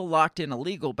was still locked in a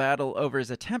legal battle over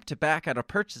his attempt to back out of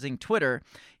purchasing Twitter,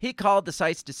 he called the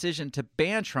site's decision to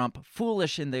ban Trump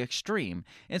foolish in the extreme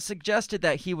and suggested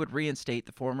that he would reinstate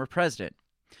the former president.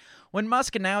 When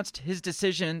Musk announced his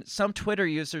decision, some Twitter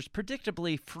users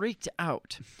predictably freaked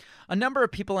out. A number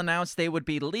of people announced they would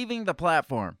be leaving the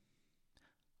platform.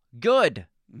 Good.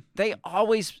 They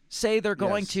always say they're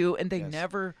going to, and they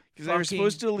never because they were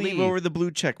supposed to leave over the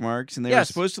blue check marks, and they were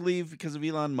supposed to leave because of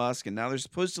Elon Musk, and now they're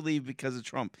supposed to leave because of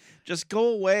Trump. Just go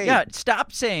away. Yeah,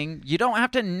 stop saying you don't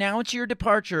have to announce your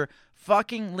departure.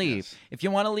 Fucking leave. Yes. If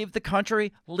you want to leave the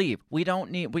country, leave. We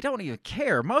don't even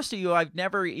care. Most of you I've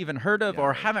never even heard of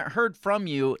or haven't heard from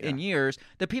you in years.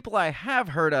 The people I have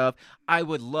heard of, I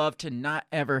would love to not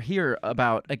ever hear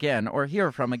about again or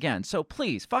hear from again. So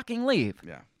please, fucking leave.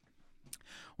 Yeah.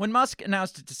 When Musk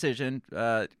announced his decision,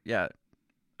 okay,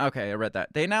 I read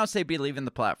that. They announced they'd be leaving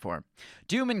the platform.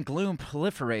 Doom and gloom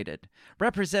proliferated.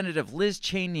 Representative Liz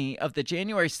Cheney of the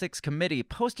January 6th committee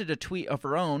posted a tweet of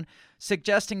her own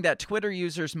suggesting that Twitter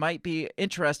users might be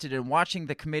interested in watching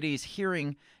the committee's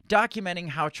hearing documenting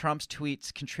how Trump's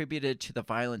tweets contributed to the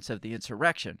violence of the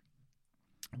insurrection.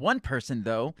 One person,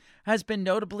 though, has been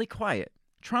notably quiet.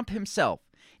 Trump himself.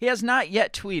 He has not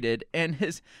yet tweeted, and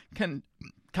his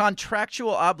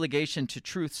contractual obligation to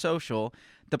Truth Social,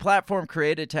 the platform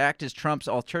created to act as Trump's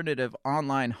alternative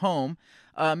online home,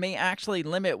 may actually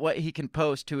limit what he can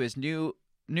post to his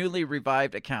newly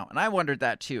revived account. And I wondered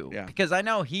that too, because I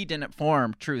know he didn't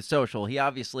form Truth Social. He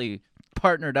obviously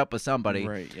partnered up with somebody.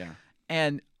 Right, yeah.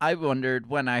 And I wondered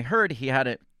when I heard he had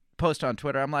it post on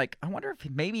Twitter, I'm like, I wonder if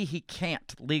maybe he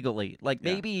can't legally.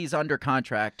 Maybe he's under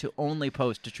contract to only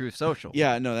post to Truth Social.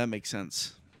 Yeah, no, that makes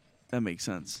sense.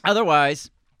 Otherwise,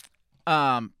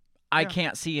 I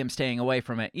can't see him staying away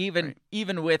from it.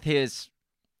 Even with his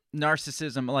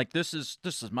narcissism, like this is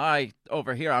my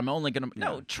over here. I'm only gonna.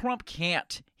 No, Trump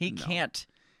can't. He can't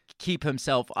keep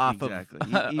himself off of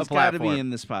He's got to be in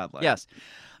the spotlight. Yes.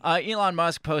 Elon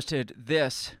Musk posted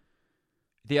this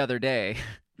the other day.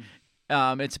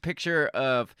 It's a picture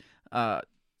of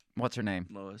what's her name?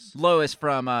 Lois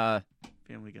from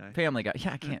Family Guy.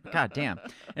 Yeah, I can't. God damn.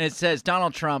 And it says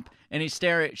Donald Trump, and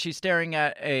she's staring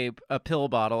at a pill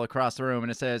bottle across the room,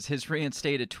 and it says his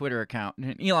reinstated Twitter account.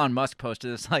 And Elon Musk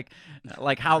posted this,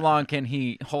 like how long can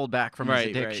he hold back from his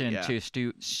addiction to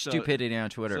stupidity on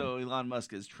Twitter? So Elon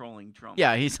Musk is trolling Trump.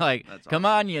 Yeah, he's like, That's come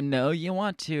on, you know you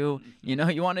want to. You know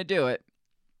you want to do it.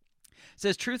 It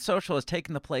says Truth Social has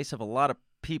taken the place of a lot of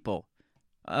people,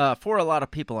 for a lot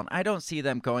of people, and I don't see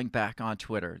them going back on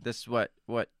Twitter. This is what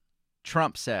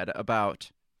Trump said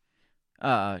about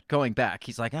going back.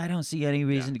 He's like, I don't see any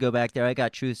reason to go back there. I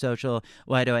got Truth Social.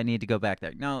 Why do I need to go back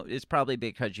there? No, it's probably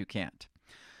because you can't.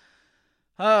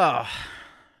 Oh,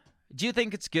 do you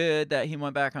think it's good that he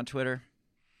went back on Twitter?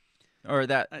 Or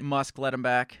that Musk let him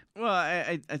back? Well,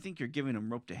 I think you're giving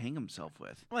him rope to hang himself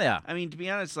with. Well, yeah. I mean, to be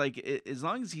honest, like, as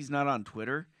long as he's not on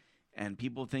Twitter and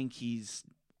people think he's,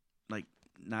 like,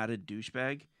 not a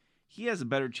douchebag, he has a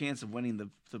better chance of winning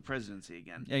the presidency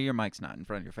again. Yeah, your mic's not in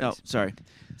front of your face. Oh, sorry.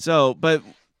 So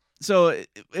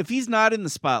if he's not in the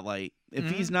spotlight,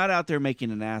 if he's not out there making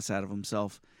an ass out of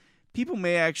himself, people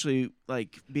may actually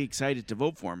like be excited to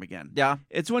vote for him again. Yeah.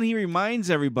 It's when he reminds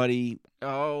everybody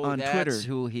on that's Twitter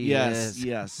who he is.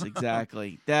 Yes,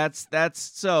 exactly. that's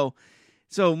so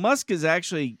Musk is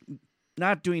actually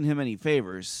not doing him any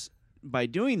favors by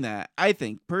doing that. I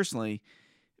think personally,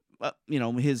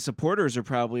 his supporters are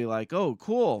probably like, "Oh,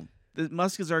 cool.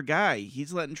 Musk is our guy.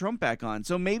 He's letting Trump back on."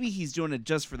 So maybe he's doing it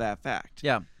just for that fact.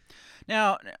 Yeah.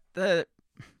 Now,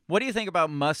 what do you think about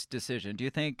Musk's decision? Do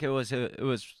you think it was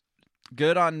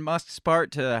good on Musk's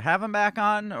part to have him back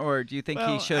on, or do you think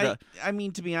he should have? I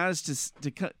mean, to be honest,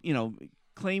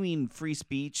 claiming free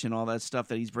speech and all that stuff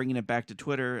that he's bringing it back to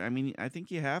Twitter. I mean, I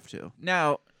think you have to.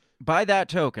 Now, by that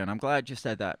token, I'm glad you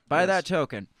said that. By that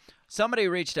token, somebody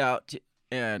reached out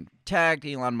and tagged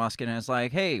Elon Musk and is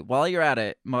like, hey, while you're at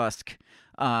it, Musk,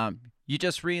 you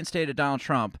just reinstated Donald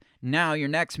Trump. Now your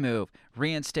next move,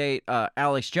 reinstate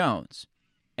Alex Jones.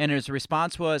 And his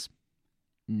response was,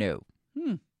 no.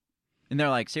 And they're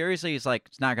like, seriously? He's like,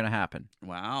 it's not going to happen.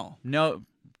 Wow. No,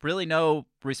 really no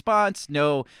response,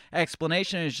 no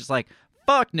explanation. It's just like,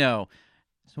 fuck no.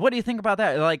 So what do you think about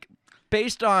that? Like,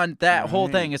 based on that whole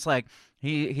thing, it's like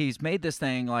he's made this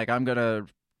thing like, I'm going to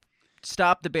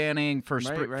stop the banning for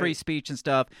free speech and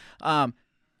stuff.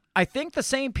 I think the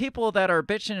same people that are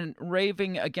bitching and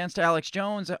raving against Alex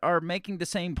Jones are making the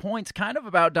same points kind of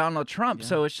about Donald Trump. Yeah,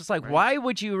 so it's just like, why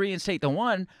would you reinstate the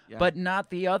one but not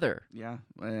the other? Yeah.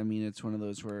 I mean, it's one of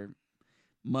those where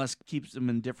Musk keeps them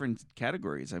in different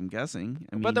categories, I'm guessing.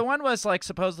 But the one was like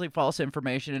supposedly false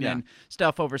information and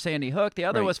stuff over Sandy Hook. The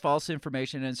other was false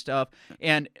information and stuff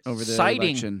and over the citing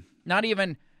election. not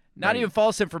even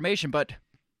false information, but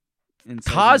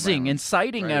inciting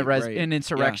an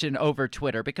insurrection over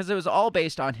Twitter, because it was all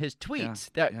based on his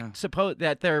tweets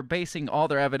that they're basing all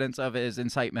their evidence of his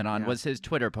incitement on was his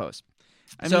Twitter post.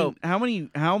 I mean,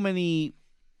 how many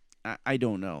I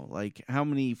don't know. Like, how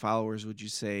many followers would you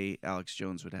say Alex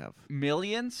Jones would have?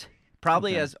 Millions?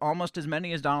 Probably almost as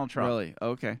many as Donald Trump. Really?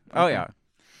 Okay. Oh yeah.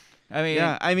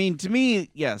 I mean, to me,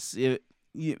 yes.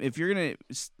 If you're gonna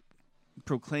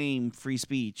proclaim free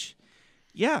speech,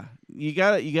 you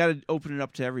gotta open it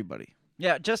up to everybody.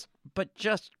 Yeah,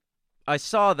 I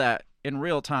saw that in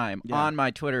real time on my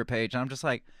Twitter page, and I'm just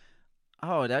like,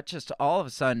 oh, that just all of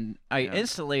a sudden I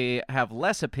instantly have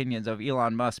less opinions of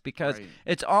Elon Musk, because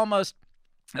it's almost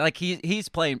like he's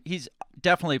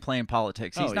definitely playing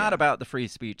politics. He's not about the free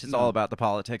speech. It's all about the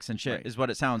politics and shit, is what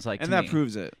it sounds like to me. And that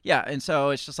proves it. Yeah, and so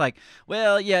it's just like,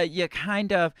 well, you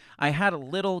kind of, I had a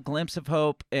little glimpse of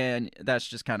hope, and that's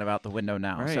just kind of out the window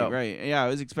now. Right. Yeah, I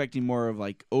was expecting more of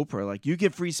like Oprah, like, you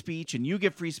get free speech, and you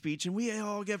get free speech, and we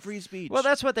all get free speech. Well,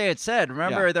 that's what they had said.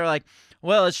 Remember, they're like,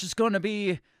 well, it's just going to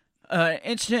be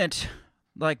instant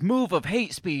like move of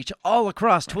hate speech all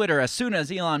across Twitter as soon as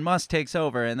Elon Musk takes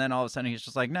over, and then all of a sudden he's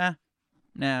just like, nah,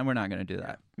 we're not going to do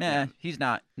that. He's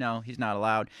not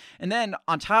allowed. And then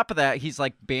on top of that, he's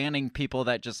like banning people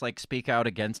that just like speak out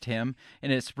against him,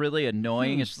 and it's really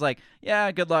annoying. It's just like,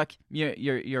 yeah, good luck,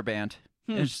 you're banned.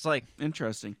 It's just like,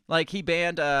 interesting. Like, he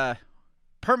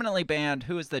permanently banned,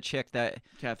 who is the chick that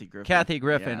Kathy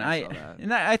Griffin. Yeah, I saw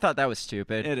that. I thought that was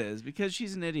stupid. It is, because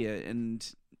she's an idiot, and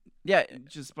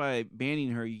just by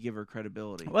banning her, you give her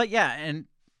credibility. Well, yeah, and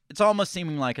it's almost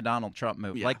seeming like a Donald Trump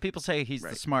move. Like, people say he's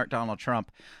the smart Donald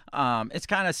Trump. It's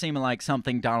kind of seeming like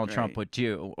something Donald Trump would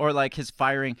do, or like his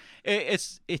firing.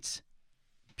 It's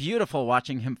beautiful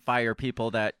watching him fire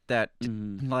people that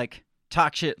like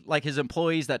talk shit, like his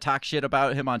employees that talk shit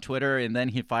about him on Twitter, and then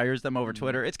he fires them over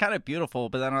Twitter. It's kind of beautiful,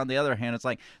 but then on the other hand, it's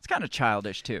like it's kind of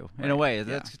childish too, in a way.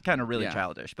 That's kind of really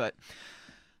childish, but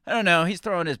I don't know. He's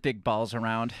throwing his big balls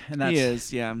around, and that's He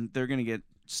is, yeah. They're gonna get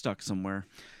stuck somewhere.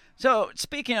 So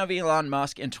speaking of Elon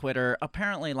Musk and Twitter,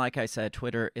 apparently, like I said,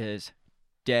 Twitter is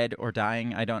dead or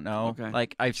dying. I don't know. Okay.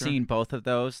 Like I've seen both of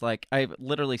those. Like I've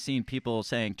literally seen people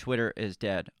saying Twitter is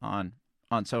dead on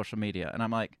social media, and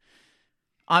I'm like,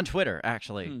 on Twitter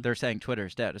actually, they're saying Twitter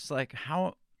is dead. It's like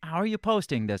how are you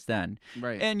posting this then?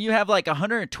 Right. And you have like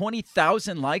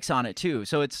 120,000 likes on it too,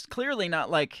 so it's clearly not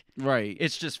like Right.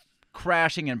 it's just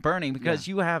crashing and burning because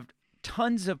you have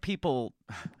tons of people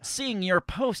seeing your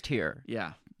post here.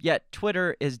 Yeah. Yet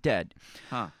Twitter is dead.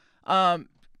 Huh.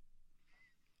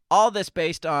 All this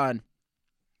based on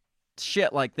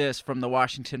shit like this from the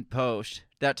Washington Post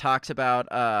that talks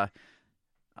about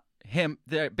him.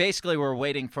 Basically, we're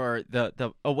waiting for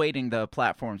awaiting the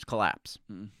platform's collapse.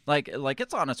 Like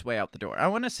it's on its way out the door. I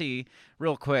want to see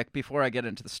real quick before I get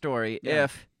into the story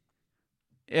if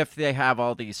they have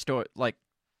all these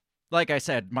like I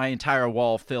said, my entire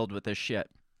wall filled with this shit.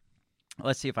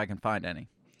 Let's see if I can find any.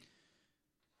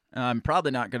 I'm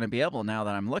probably not going to be able now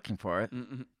that I'm looking for it.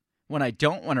 When I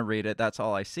don't want to read it, that's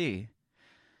all I see.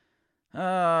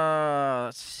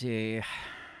 Let's see.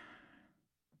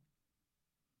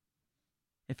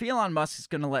 If Elon Musk is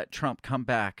going to let Trump come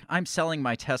back, I'm selling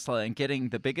my Tesla and getting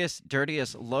the biggest,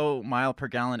 dirtiest, low mile per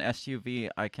gallon SUV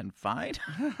I can find.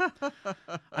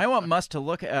 I want Musk to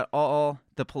look at all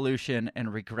the pollution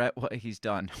and regret what he's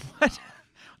done. What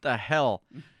the hell?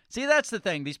 See, that's the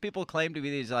thing. These people claim to be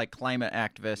these like climate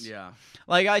activists. Yeah.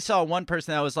 Like I saw one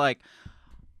person that was like,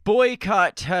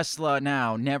 boycott Tesla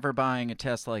now, never buying a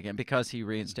Tesla again because he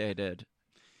reinstated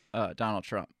Donald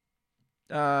Trump.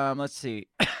 Let's see.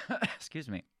 Excuse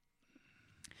me.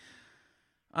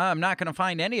 I'm not going to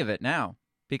find any of it now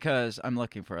because I'm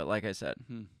looking for it, like I said.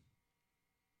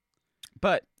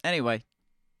 But anyway,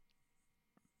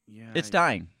 it's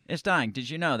dying. It's dying. Did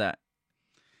you know that?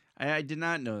 I did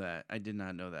not know that. I did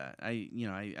not know that.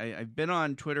 I've been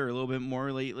on Twitter a little bit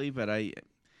more lately, but I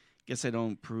guess I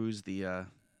don't peruse the.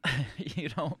 You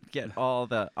don't get all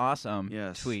the awesome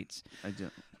tweets. I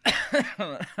do.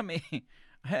 I mean,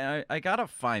 I gotta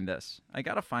find this. I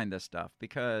gotta find this stuff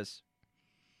because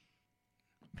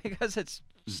it's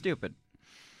stupid.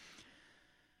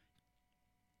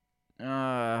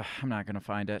 I'm not gonna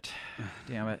find it.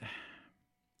 Damn it.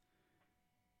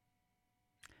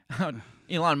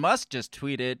 Elon Musk just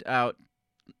tweeted out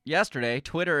yesterday,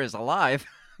 Twitter is alive.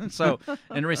 So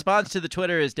in response to the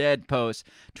Twitter is dead post,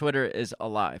 Twitter is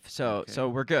alive. So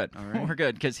we're good. All right. We're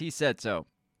good because he said so.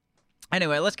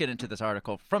 Anyway, let's get into this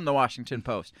article from the Washington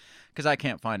Post because I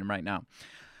can't find him right now.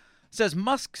 It says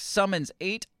Musk summons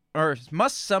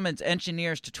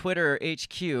engineers to Twitter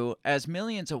HQ as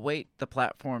millions await the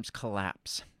platform's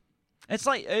collapse. It's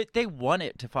like they want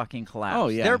it to fucking collapse. Oh,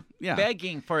 yeah. They're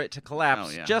begging for it to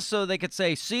collapse just so they could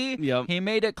say, see, he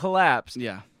made it collapse.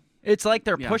 Yeah. It's like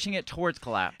they're pushing it towards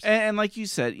collapse. And like you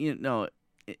said,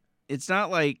 it's not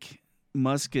like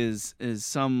Musk is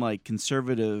some like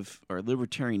conservative or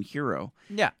libertarian hero.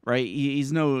 Yeah. Right?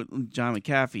 He's no John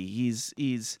McAfee.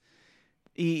 He's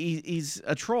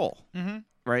a troll. Mm-hmm.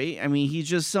 Right? I mean, he's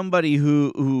just somebody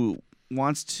who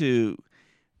wants to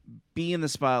be in the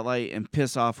spotlight and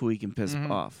piss off who he can piss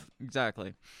off.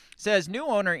 Exactly. Says new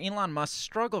owner Elon Musk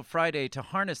struggled Friday to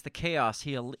harness the chaos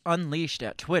he unleashed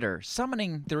at Twitter,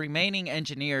 summoning the remaining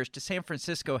engineers to San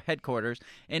Francisco headquarters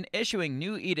and issuing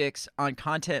new edicts on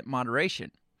content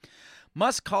moderation.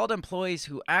 Musk called employees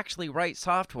who actually write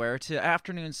software to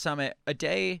Afternoon Summit a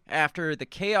day after the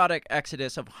chaotic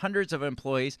exodus of hundreds of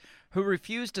employees who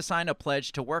refused to sign a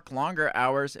pledge to work longer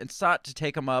hours and sought to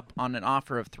take him up on an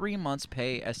offer of 3 months'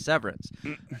 pay as severance.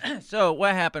 So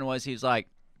what happened was he's like,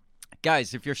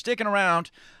 guys, if you're sticking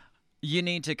around, you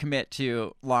need to commit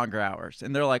to longer hours.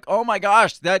 And they're like, oh my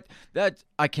gosh, that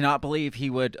I cannot believe he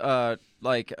would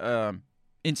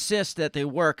insist that they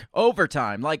work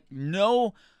overtime. Like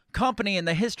no company in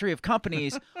the history of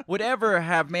companies would ever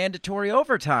have mandatory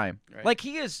overtime. Right. Like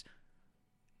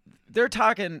they're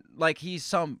talking like he's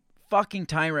some fucking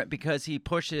tyrant because he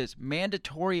pushes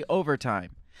mandatory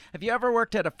overtime. Have you ever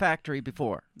worked at a factory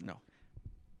before? No.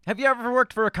 Have you ever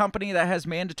worked for a company that has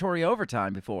mandatory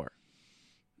overtime before?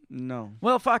 No.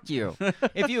 Well, fuck you.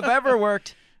 If you've ever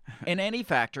worked in any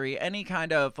factory, any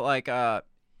kind of like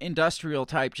industrial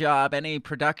type job, any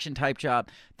production type job,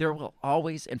 there will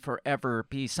always and forever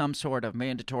be some sort of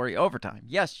mandatory overtime.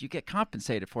 Yes, you get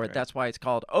compensated for it. Right. That's why it's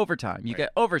called overtime. You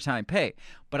get overtime pay.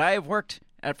 But I have worked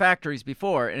at factories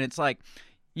before, and it's like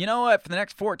you know what? For the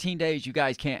next 14 days, you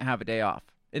guys can't have a day off.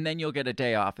 And then you'll get a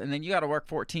day off. And then you got to work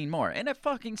 14 more. And it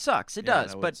fucking sucks. It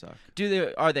does. That would But suck.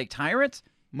 are they tyrants?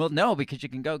 Well, no, because you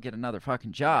can go get another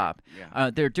fucking job.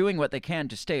 Yeah. They're doing what they can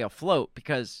to stay afloat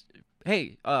because,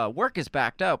 hey, work is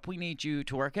backed up. We need you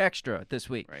to work extra this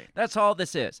week. Right. That's all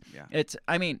this is. Yeah.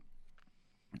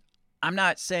 I'm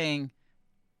not saying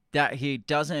that he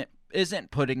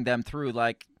isn't putting them through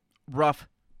like rough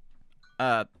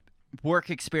work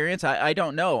experience. I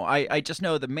don't know. I just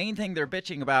know the main thing they're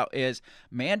bitching about is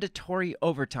mandatory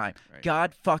overtime. Right.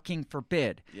 God fucking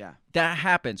forbid. Yeah. That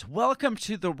happens. Welcome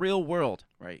to the real world.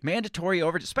 Right. Mandatory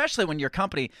overtime, especially when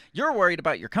you're worried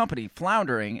about your company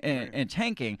floundering and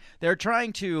tanking. They're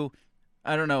trying to,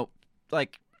 I don't know,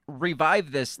 like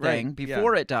revive this thing Right.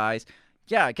 before it dies.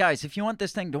 Yeah, guys, if you want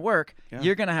this thing to work,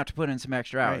 you're going to have to put in some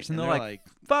extra hours. Right. And they're they're like,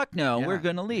 fuck no, yeah, we're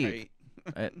going to leave.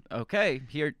 right. Okay,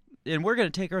 here, and we're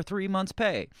going to take our 3 months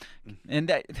pay. And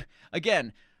that,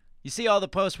 again, you see all the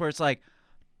posts where it's like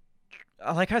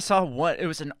I saw one, it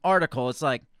was an article. It's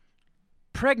like,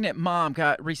 pregnant mom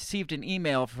received an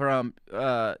email from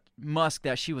Musk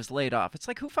that she was laid off. It's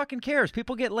like, who fucking cares?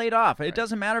 People get laid off. It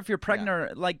doesn't matter if you're pregnant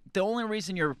or, like, the only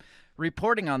reason you're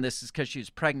reporting on this is because she's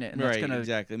pregnant, and that's Right, going to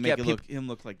exactly. Make him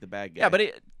look like the bad guy. Yeah, but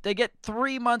they get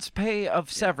 3 months pay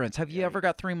of severance. Have you ever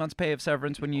got 3 months pay of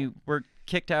severance when you were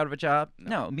kicked out of a job?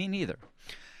 No, me neither.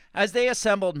 As they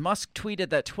assembled, Musk tweeted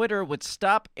that Twitter would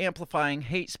stop amplifying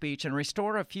hate speech and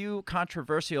restore a few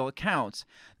controversial accounts,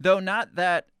 though not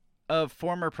that of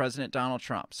former President Donald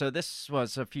Trump. So this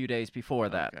was a few days before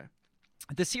that. Okay.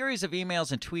 The series of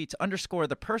emails and tweets underscore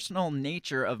the personal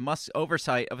nature of Musk's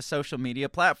oversight of a social media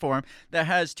platform that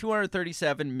has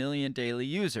 237 million daily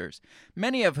users,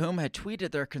 many of whom had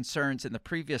tweeted their concerns in the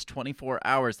previous 24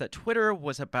 hours that Twitter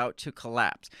was about to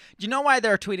collapse. Do you know why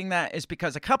they're tweeting that? Is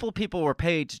because a couple of people were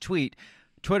paid to tweet,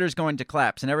 Twitter's going to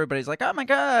collapse, and everybody's like, oh my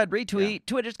God, retweet,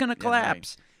 Twitter's going to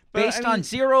collapse. Right. But, Based on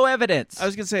zero evidence. I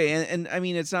was gonna say, and I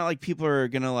mean, it's not like people are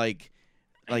gonna like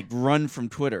run from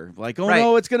Twitter, like, oh Right.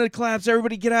 no, it's gonna collapse,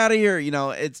 everybody get out of here. You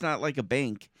know, it's not like a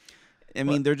bank. I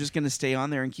mean, they're just gonna stay on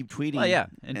there and keep tweeting. Well, yeah,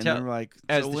 and until they're like,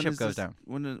 as so the when ship is goes this- down.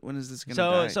 When is this gonna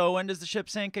die? So when does the ship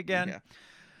sink again? Yeah.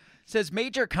 Says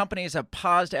major companies have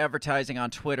paused advertising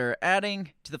on Twitter,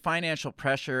 adding to the financial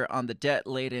pressure on the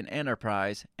debt-laden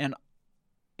enterprise and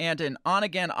an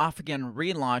on-again, off-again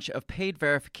relaunch of paid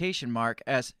verification mark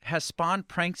has spawned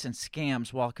pranks and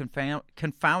scams while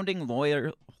confounding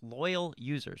loyal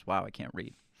users. Wow, I can't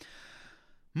read.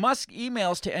 Musk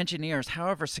emails to engineers,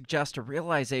 however, suggest a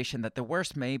realization that the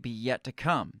worst may be yet to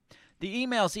come. The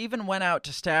emails even went out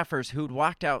to staffers who'd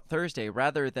walked out Thursday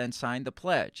rather than signed the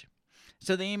pledge.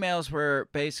 So the emails were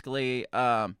basically,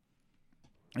 it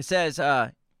says,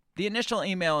 the initial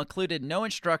email included no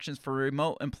instructions for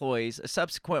remote employees. A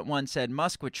subsequent one said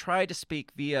Musk would try to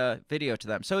speak via video to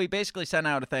them. So he basically sent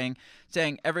out a thing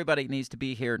saying everybody needs to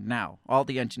be here now. All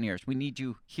the engineers, we need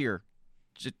you here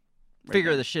to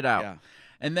figure this shit out. Yeah.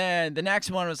 And then the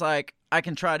next one was like, I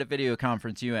can try to video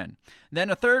conference you in. Then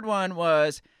a third one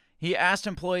was he asked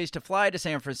employees to fly to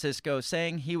San Francisco,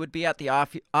 saying he would be at the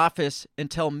office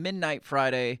until midnight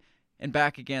Friday and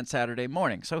back again Saturday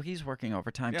morning. So he's working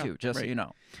overtime too, just so you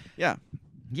know. Yeah.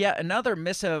 Yet another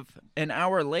missive an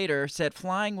hour later said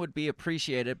flying would be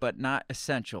appreciated but not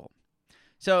essential.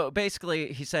 So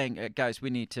basically he's saying, guys,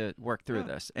 we need to work through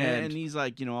this. And he's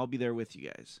like, I'll be there with you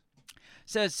guys.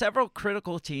 Says several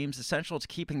critical teams essential to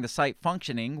keeping the site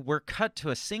functioning were cut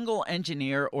to a single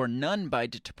engineer or none by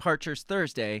departures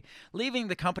Thursday, leaving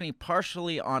the company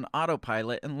partially on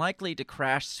autopilot and likely to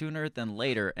crash sooner than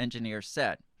later, engineers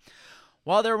said.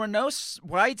 While there were no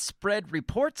widespread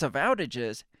reports of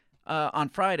outages on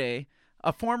Friday,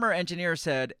 a former engineer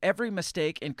said every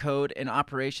mistake in code and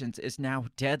operations is now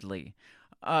deadly.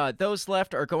 Those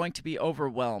left are going to be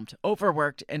overwhelmed,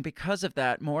 overworked, and because of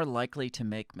that, more likely to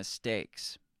make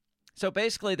mistakes. So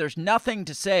basically, there's nothing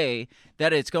to say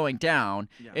that it's going down.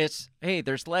 Yeah. It's, hey,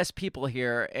 there's less people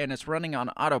here, and it's running on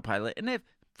autopilot. And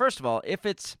first of all, if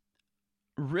it's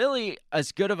really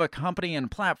as good of a company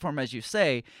and platform as you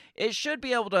say, it should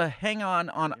be able to hang on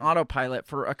autopilot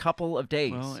for a couple of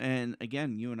days. Well, and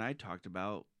again, you and I talked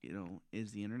about,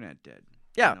 is the internet dead?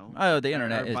 Yeah. The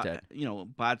internet is dead.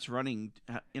 Bots running.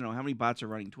 How many bots are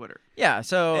running Twitter? Yeah.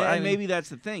 So and maybe that's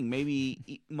the thing.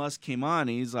 Maybe Musk came on and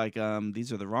he's like,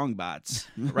 these are the wrong bots.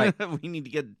 Right. We need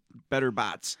to get better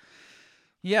bots.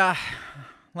 Yeah.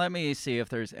 Let me see if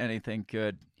there's anything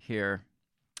good here.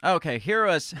 Okay. Here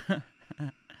was.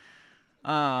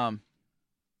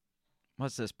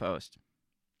 What's this post?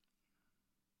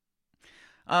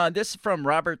 This is from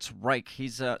Robert Reich.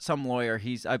 He's some lawyer.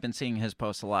 I've been seeing his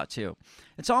posts a lot too.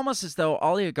 It's almost as though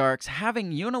oligarchs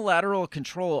having unilateral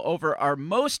control over our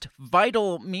most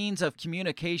vital means of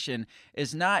communication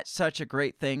is not such a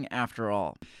great thing after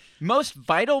all. Most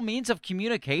vital means of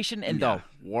communication in the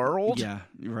world? Yeah,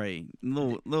 right.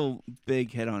 Little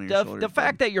big head on your shoulder. The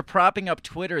fact that you're propping up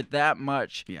Twitter that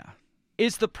much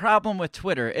is the problem with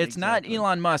Twitter. It's not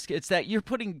Elon Musk. It's that you're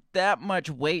putting that much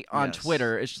weight on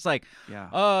Twitter. It's just like,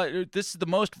 this is the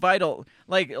most vital.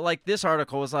 Like this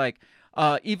article was like,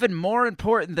 even more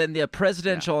important than the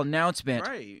presidential announcement.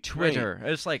 Right, Twitter.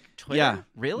 right. It's like, Twitter?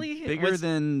 Really? Bigger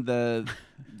than the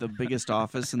biggest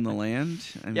office in the land?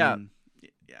 I mean,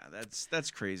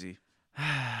 that's crazy.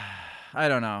 I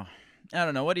don't know.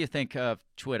 What do you think of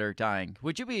Twitter dying?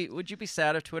 Would you be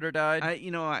sad if Twitter died?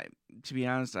 To be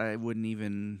honest, I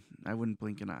wouldn't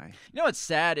blink an eye. You know what's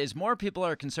sad is more people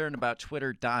are concerned about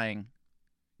Twitter dying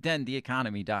than the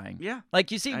economy dying. Yeah.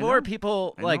 Like you see more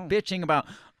people like bitching about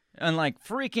and like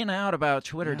freaking out about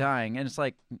Twitter dying, and it's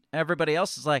like everybody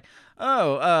else is like,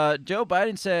 "Oh, Joe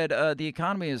Biden said the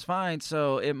economy is fine,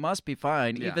 so it must be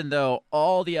fine," even though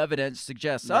all the evidence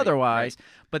suggests otherwise. Right.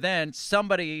 But then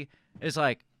somebody is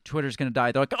like, Twitter's going to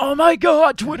die. They're like, oh my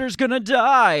God, Twitter's going to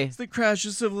die. It's the crash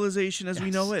of civilization as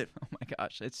we know it. Oh my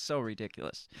gosh, it's so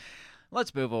ridiculous.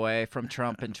 Let's move away from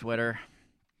Trump and Twitter.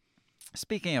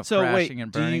 Speaking of crashing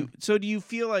and burning. Do you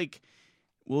feel like,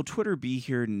 will Twitter be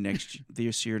here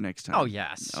this year, next time? Oh,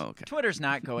 yes. Oh, okay. Twitter's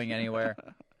not going anywhere.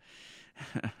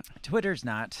 Twitter's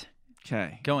not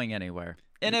going anywhere.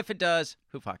 And if it does,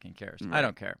 who fucking cares? Right. I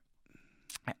don't care.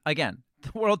 Again,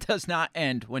 the world does not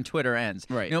end when Twitter ends.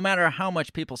 Right. No matter how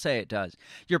much people say it does.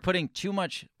 You're putting too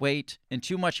much weight and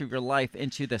too much of your life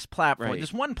into this platform.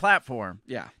 This one platform.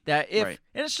 Yeah. That and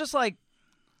it's just like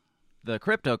the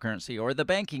cryptocurrency or the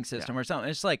banking system or something.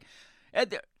 It's like,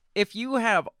 if you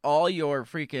have all your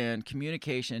freaking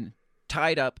communication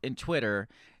tied up in Twitter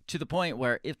to the point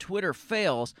where if Twitter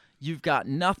fails, you've got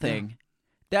nothing. Yeah.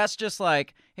 That's just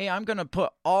like, hey, I'm going to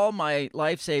put all my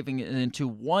life savings into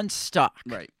one stock.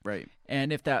 Right.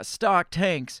 And if that stock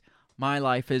tanks, my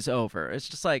life is over. It's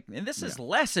just like, and this is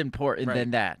less important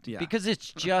than that because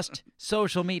it's just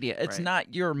social media. It's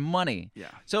not your money. Yeah.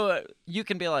 So you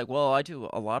can be like, well, I do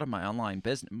a lot of my online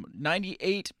business.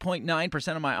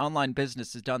 98.9% of my online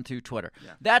business is done through Twitter.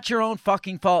 Yeah. That's your own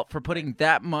fucking fault for putting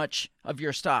that much of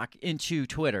your stock into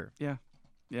Twitter. Yeah.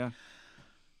 Yeah.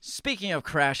 Speaking of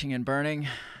crashing and burning,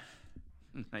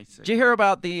 nice. Did you hear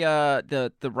about the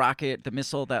rocket, the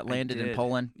missile that landed in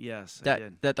Poland? Yes, I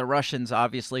did. That the Russians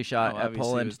obviously shot at obviously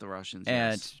Poland. It was the Russians,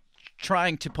 and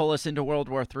trying to pull us into World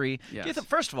War III. Yes. Do you think,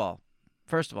 first of all,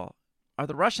 are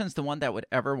the Russians the one that would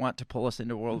ever want to pull us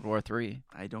into World War III?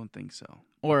 I don't think so.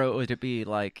 Or would it be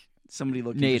like somebody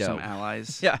looking NATO? for some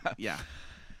allies? Yeah.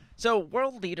 So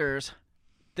world leaders,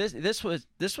 this was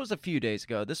a few days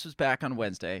ago. This was back on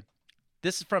Wednesday.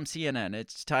 This is from CNN.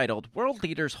 It's titled, World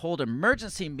Leaders Hold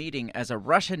Emergency Meeting as a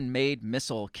Russian-Made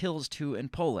Missile Kills 2 in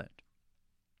Poland.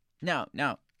 Now,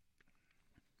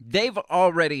 they've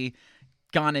already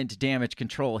gone into damage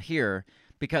control here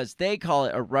because they call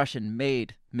it a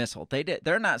Russian-made missile.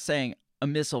 They're not saying a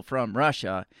missile from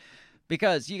Russia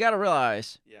because you got to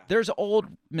realize there's old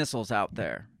missiles out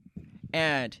there.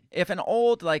 And if an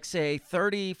old, like, say,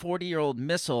 30, 40-year-old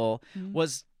missile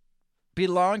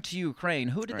belonged to Ukraine,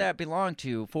 who did that belong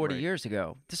to 40 years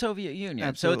ago? The Soviet Union.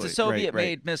 Absolutely. So it's a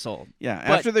Soviet-made missile. Yeah,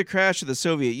 after the crash of the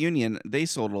Soviet Union, they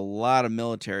sold a lot of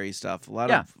military stuff, a lot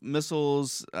of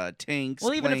missiles, tanks,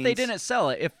 Well, even planes. if they didn't sell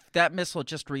it, if that missile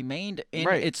just remained in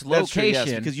its That's true, location.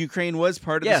 yes, because Ukraine was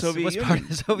part of the Soviet Union. Yes, it was part of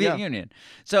the Soviet Union.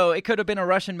 So it could have been a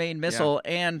Russian-made missile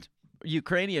and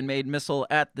Ukrainian-made missile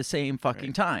at the same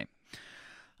fucking time.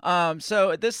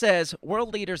 So this says,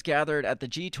 world leaders gathered at the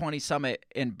G20 summit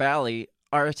in Bali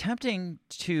are attempting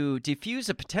to defuse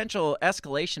a potential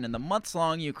escalation in the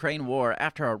months-long Ukraine war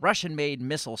after a Russian-made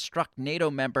missile struck NATO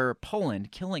member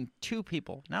Poland, killing 2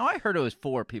 people. Now, I heard it was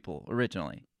 4 people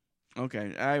originally.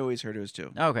 Okay, I always heard it was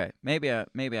 2. Okay, maybe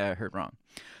I heard wrong.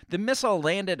 The missile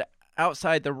landed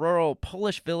outside the rural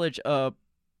Polish village of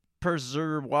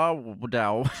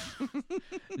Przewałdow.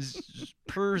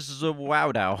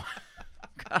 Przewałdow.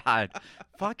 God,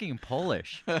 fucking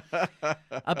Polish.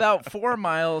 About 4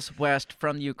 miles west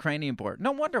from the Ukrainian border.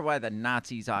 No wonder why the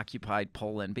Nazis occupied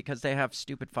Poland, because they have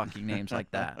stupid fucking names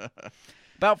like that.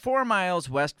 About 4 miles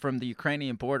west from the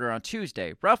Ukrainian border on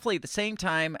Tuesday, roughly the same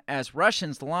time as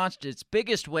Russians launched its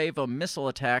biggest wave of missile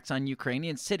attacks on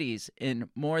Ukrainian cities in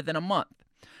more than a month.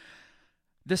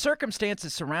 The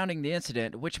circumstances surrounding the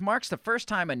incident, which marks the first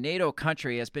time a NATO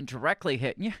country has been directly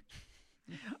hit.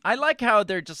 I like how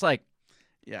they're just like,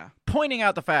 Yeah. pointing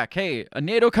out the fact, hey, a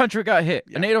NATO country got hit.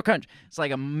 Yeah. A NATO country. It's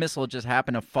like a missile just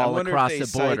happened to I fall wonder across if they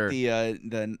the border.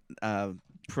 Cite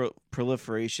the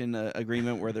proliferation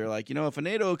agreement where they're like, if a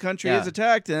NATO country Yeah. is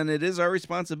attacked, then it is our I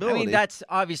responsibility. mean, that's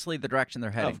obviously the direction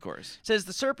they're heading. of course. Says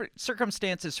the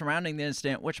circumstances surrounding the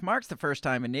incident, which marks the first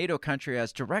time a NATO country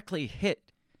has directly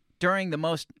hit during the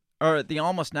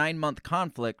almost 9-month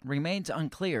conflict, remains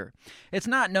unclear. It's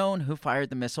not known who fired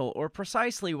the missile or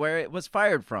precisely where it was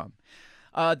fired from.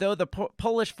 Though the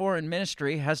Polish Foreign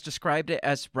Ministry has described it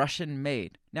as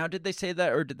Russian-made. Now, did they say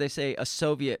that, or did they say a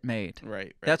Soviet-made?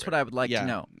 Right. That's what I would like yeah, to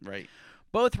know. Right.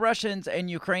 Both Russians and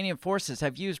Ukrainian forces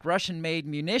have used Russian-made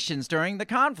munitions during the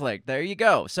conflict. There you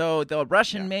go. So the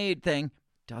Russian-made thing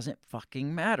doesn't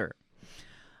fucking matter.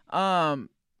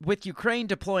 With Ukraine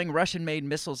deploying Russian-made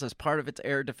missiles as part of its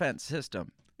air defense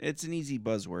system. It's an easy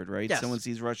buzzword, right? Yes. Someone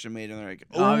sees Russian made and they're like,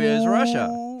 Oh, it's Russia.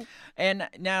 "Ooh." And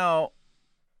now,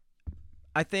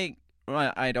 I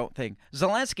don't think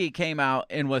Zelensky came out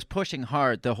and was pushing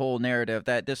hard the whole narrative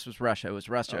that this was Russia. It was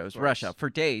Russia. It was Russia for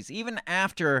days, even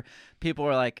after people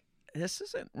were like, this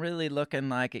isn't really looking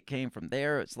like it came from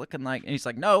there. It's looking like, and he's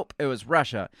like, nope, it was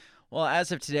Russia. Well,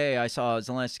 as of today, I saw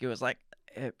Zelensky was like,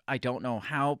 I don't know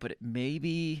how, but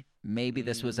maybe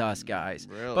this was us, guys.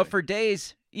 Really? But for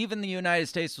days, even the United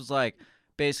States was like,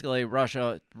 basically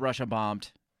Russia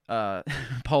bombed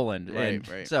Poland. Right,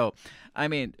 right. So, I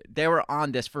mean, they were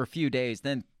on this for a few days,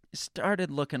 then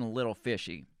started looking a little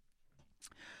fishy.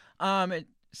 It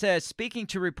says, speaking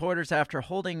to reporters after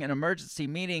holding an emergency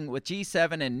meeting with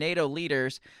G7 and NATO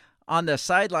leaders on the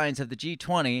sidelines of the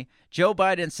G20, Joe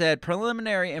Biden said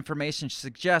preliminary information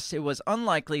suggests it was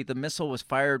unlikely the missile was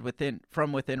fired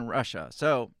from within Russia.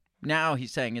 So now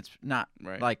he's saying it's not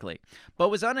likely, but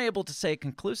was unable to say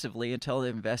conclusively until the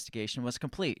investigation was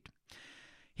complete.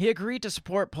 He agreed to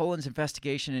support Poland's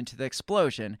investigation into the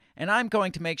explosion, and I'm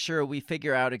going to make sure we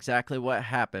figure out exactly what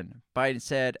happened, Biden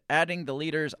said, adding the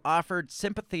leaders offered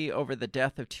sympathy over the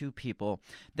death of 2 people.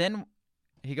 Then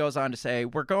he goes on to say,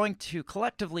 we're going to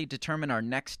collectively determine our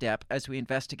next step as we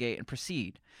investigate and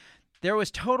proceed. There was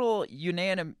total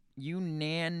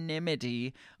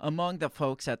unanimity among the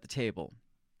folks at the table.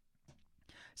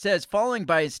 Says, following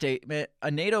Biden's statement, a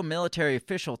NATO military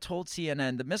official told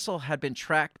CNN the missile had been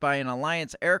tracked by an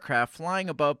alliance aircraft flying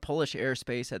above Polish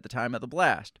airspace at the time of the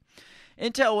blast.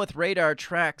 Intel with radar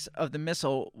tracks of the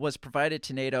missile was provided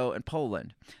to NATO and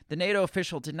Poland. The NATO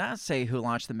official did not say who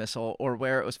launched the missile or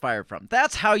where it was fired from.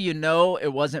 That's how you know it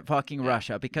wasn't fucking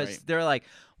Russia, because they're like,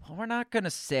 well, we're not going to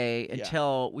say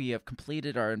until we have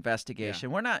completed our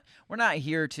investigation. We're not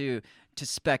here to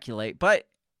speculate, but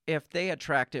if they had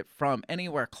tracked it from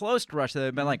anywhere close to Russia,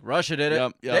 they'd been like, Russia did it.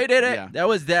 Yep, they did it. yeah. That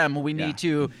was them. We need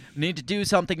to do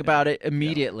something about it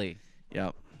immediately.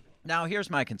 Yep. Now, here's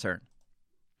my concern.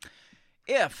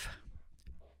 If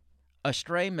a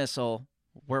stray missile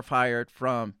were fired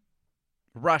from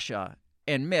Russia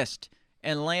and missed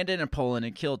and landed in Poland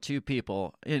and killed 2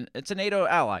 people, and it's a NATO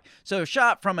ally. So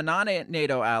shot from a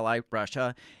non-NATO ally,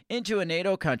 Russia, into a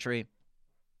NATO country,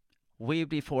 we'd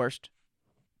be forced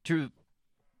to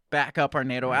back up our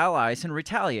NATO allies and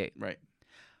retaliate. Right.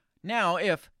 Now,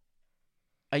 if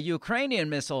a Ukrainian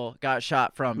missile got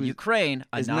shot from Ukraine,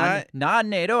 a is not-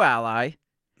 non-NATO ally,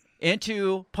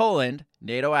 into Poland,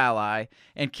 NATO ally,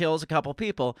 and kills a couple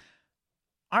people,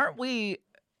 aren't we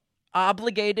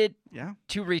obligated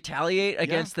to retaliate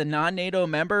against the non-NATO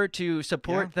member to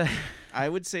support the... I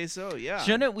would say so, yeah.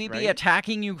 Shouldn't we be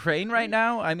attacking Ukraine right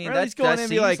now? I mean, or at least that going in and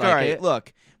be like, seems all right, it.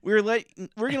 look, we're going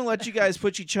to let you guys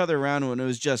put each other around when it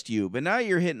was just you, but now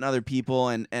you're hitting other people,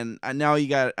 and now I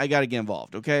got to get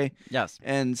involved, okay? Yes.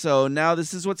 And so now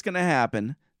this is what's going to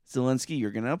happen. Zelensky,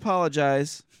 you're going to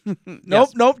apologize.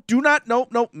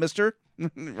 Nope, mister.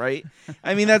 Right?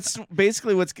 I mean, that's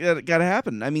basically what's got to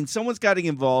happen. I mean, someone's got to get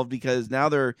involved because now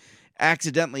they're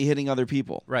accidentally hitting other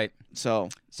people. Right. So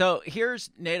here's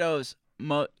NATO's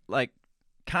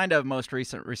kind of most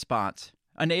recent response.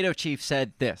 A NATO chief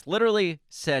said this, literally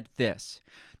said this,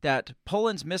 that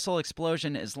Poland's missile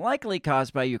explosion is likely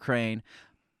caused by Ukraine,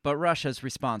 but Russia's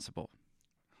responsible.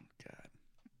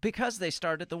 Because they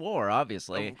started the war,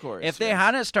 obviously. Of course. If they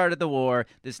hadn't started the war,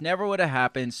 this never would have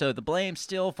happened. So the blame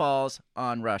still falls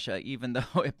on Russia, even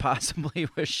though it possibly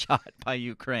was shot by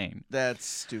Ukraine. That's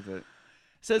stupid.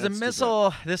 Says That's a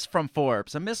missile, this from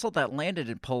Forbes, a missile that landed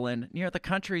in Poland near the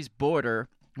country's border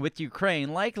with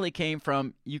Ukraine likely came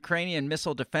from Ukrainian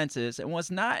missile defenses and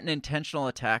was not an intentional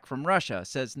attack from Russia,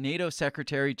 says NATO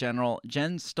Secretary General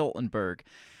Jens Stoltenberg.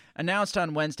 Announced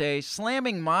on Wednesday,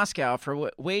 slamming Moscow for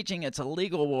waging its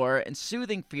illegal war and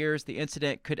soothing fears the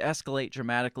incident could escalate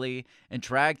dramatically and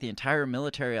drag the entire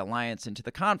military alliance into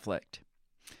the conflict.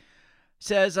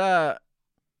 Says a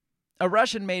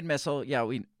Russian-made missile. Yeah,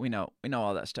 we know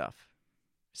all that stuff.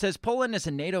 Says Poland is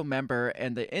a NATO member,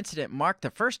 and the incident marked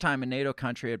the first time a NATO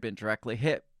country had been directly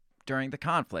hit during the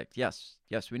conflict. Yes,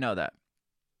 we know that.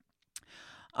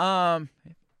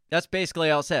 That's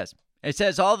basically all it says. It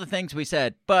says all the things we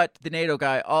said, but the NATO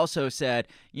guy also said,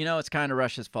 it's kind of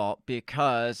Russia's fault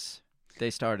because they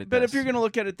started But this. if you're going to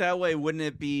look at it that way, wouldn't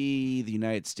it be the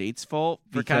United States' fault?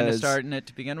 For kind of starting it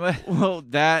to begin with? Well,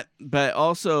 that, but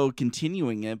also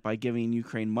continuing it by giving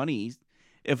Ukraine money.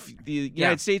 If the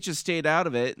United States just stayed out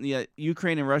of it, and yet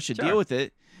Ukraine and Russia deal with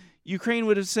it, Ukraine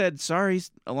would have said sorry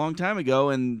a long time ago,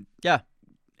 and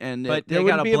but they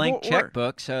got a blank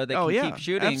checkbook, so they can keep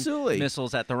shooting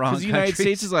missiles at the wrong countries. Because the United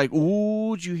States is like,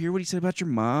 ooh, did you hear what he said about your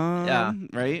mom? Yeah.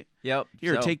 Right? Yep.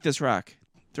 Here, take this rock.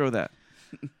 Throw that.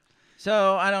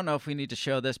 So I don't know if we need to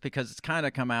show this because it's kind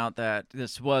of come out that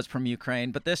this was from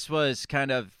Ukraine, but this was kind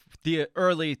of the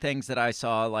early things that I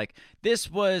saw. Like,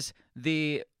 this was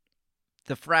the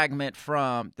fragment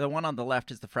from the one on the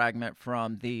left is the fragment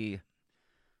from the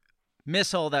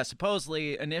missile that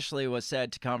supposedly initially was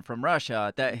said to come from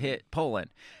Russia that hit Poland.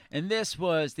 And this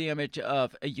was the image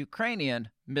of a Ukrainian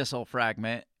missile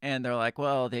fragment. And they're like,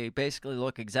 well, they basically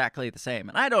look exactly the same.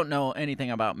 And I don't know anything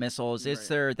about missiles. Is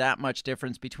there that much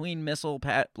difference between missile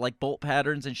like bolt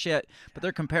patterns and shit? But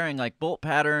they're comparing like bolt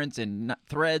patterns and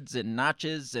threads and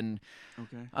notches. And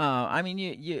I mean,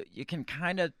 you can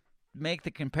kind of make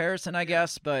the comparison, I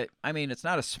guess. But I mean, it's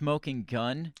not a smoking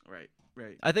gun. Right.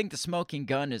 I think the smoking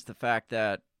gun is the fact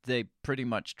that they pretty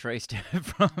much traced it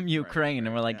from Ukraine,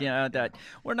 and we're like, that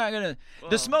we're not gonna.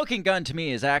 The smoking gun to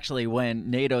me is actually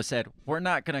when NATO said we're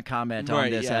not gonna comment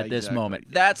on this at this moment.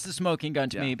 That's the smoking gun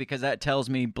to me because that tells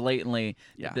me blatantly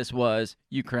that this was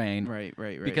Ukraine. Right.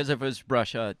 Because if it was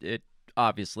Russia, it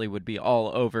obviously would be all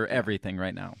over everything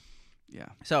right now. Yeah.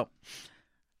 So,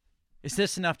 is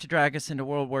this enough to drag us into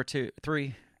World War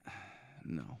III?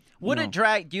 No. Would it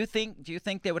drag? Do you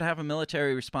think they would have a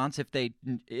military response if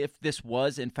this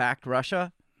was in fact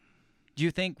Russia? Do you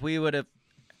think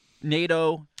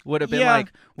NATO would have been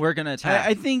like, we're going to attack?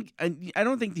 I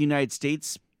don't think the United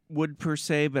States would per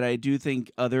se, but I do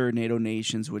think other NATO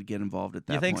nations would get involved at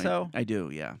that point. You think so? I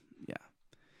do. Yeah.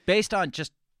 Based on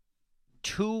just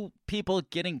 2 people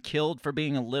getting killed for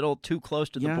being a little too close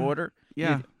to the border.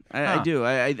 Yeah. I do.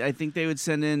 I think they would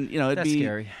send in. That's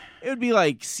scary. It would be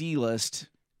like C-list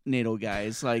NATO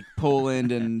guys, like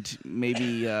Poland and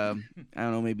maybe I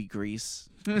don't know, maybe Greece.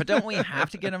 But don't we have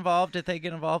to get involved if they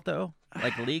get involved though?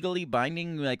 Like legally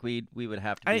binding, like we would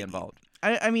have to be involved.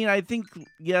 I mean, I think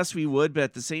yes, we would, but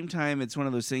at the same time, it's one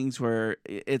of those things where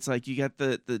it's like you got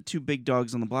the 2 big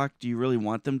dogs on the block. Do you really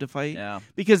want them to fight? Yeah.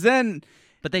 Because then.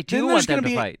 But they do want them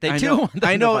to fight. They do want them to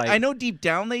fight. I know deep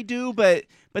down they do, but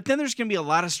then there's going to be a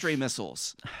lot of stray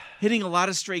missiles hitting a lot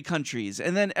of stray countries,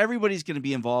 and then everybody's going to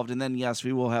be involved, and then, yes,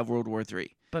 we will have World War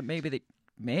III. But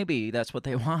maybe that's what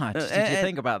they want. Did you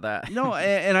think about that? No,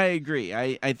 and I agree.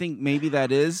 I think maybe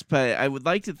that is, but I would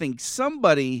like to think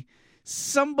somebody's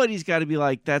got to be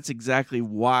like, that's exactly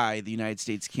why the United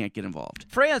States can't get involved.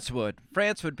 France would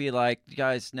be like,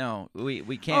 guys, no,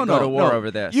 we can't go to war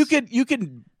over this. You could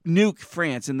nuke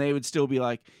France, and they would still be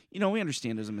like, we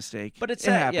understand it was a mistake. But it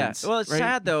happens. Yeah. Well, it's right?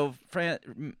 sad though.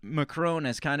 Macron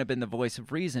has kind of been the voice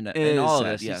of reason in all of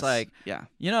this. Yes. He's like,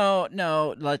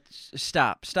 no, let's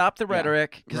stop the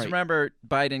rhetoric. Because remember,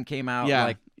 Biden came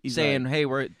out saying, hey,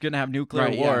 we're gonna have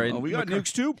nuclear war. Yeah. And we got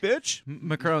nukes too, bitch.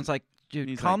 Macron's like,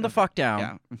 dude, calm the fuck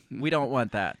down. Yeah. We don't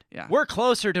want that. Yeah. We're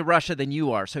closer to Russia than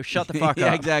you are, so shut the fuck up.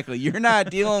 Yeah, exactly. You're not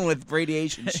dealing with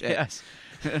radiation shit. Yes.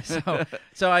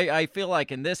 So I feel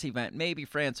like in this event, maybe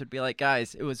France would be like,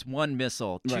 guys, it was 1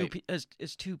 missile.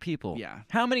 It's 2 people. Yeah.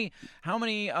 How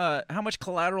much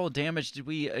collateral damage did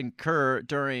we incur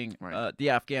during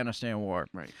the Afghanistan war?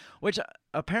 Right. Which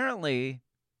apparently,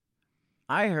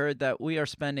 I heard that we are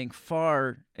spending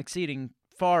exceeding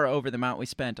far over the amount we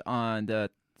spent on the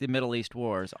Middle East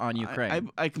wars on Ukraine.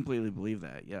 I completely believe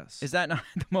that. Yes. Is that not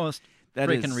the most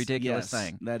freaking ridiculous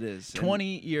thing? That is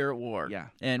 20-year war. Yeah.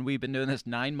 And we've been doing this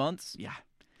 9 months. Yeah.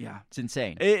 It's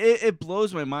insane. It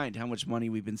blows my mind how much money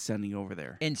we've been sending over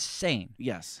there. Insane.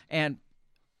 Yes. And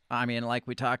I mean, like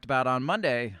we talked about on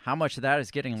Monday, how much of that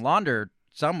is getting laundered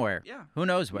somewhere? Yeah. Who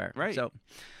knows where? Right. So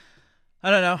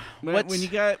I don't know.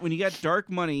 When you got dark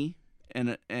money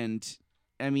and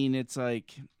I mean, it's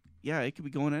like, yeah, it could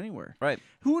be going anywhere. Right.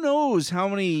 Who knows how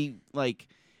many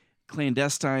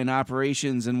clandestine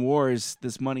operations and wars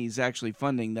this money is actually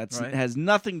funding has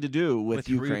nothing to do with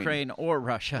Ukraine or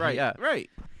Russia. Right. Yeah. Right.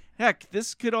 Heck,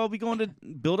 this could all be going to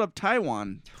build up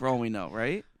Taiwan for all we know,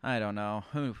 right? I don't know.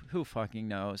 Who fucking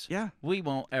knows? Yeah. We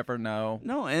won't ever know.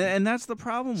 No, and that's the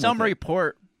problem. Some with it.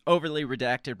 report, overly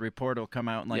redacted report, will come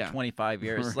out in like 25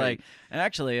 years. Right. Like, and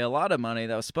actually, a lot of money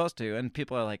that was supposed to, and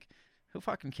people are like, who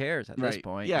fucking cares at this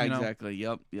point? Yeah, you know? exactly.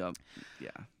 Yep. Yeah.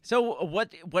 So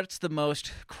what's the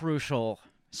most crucial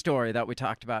story that we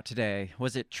talked about today?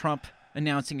 Was it Trump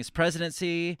announcing his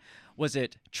presidency? Was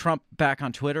it Trump back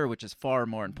on Twitter, which is far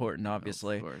more important,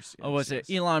 obviously? Of course. Or was it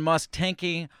Elon Musk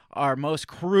tanking our most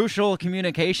crucial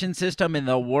communication system in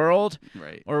the world?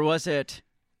 Right. Or was it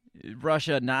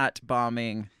Russia not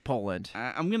bombing Poland?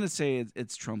 I'm going to say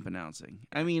it's Trump announcing.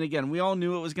 I mean, again, we all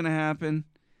knew it was going to happen,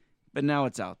 but now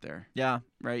it's out there, Yeah.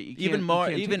 right? You Even can't- more,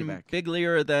 you can't take it even back.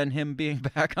 bigger than him being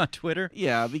back on Twitter?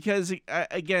 Yeah, because,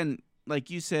 again, like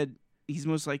you said, he's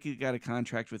most likely got a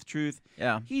contract with Truth.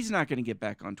 Yeah. He's not going to get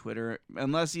back on Twitter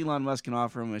unless Elon Musk can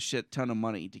offer him a shit ton of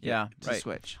money to get to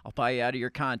switch. I'll buy you out of your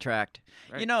contract.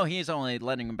 Right. You know, he's only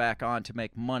letting him back on to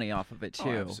make money off of it too.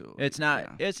 absolutely. It's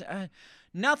not. Yeah. It's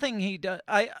nothing he does.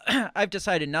 I've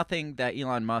decided nothing that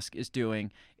Elon Musk is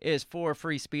doing is for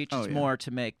free speech. Oh, It's yeah. more to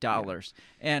make dollars,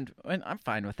 and I'm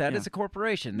fine with that. Yeah. It's a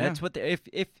corporation. That's Yeah. what.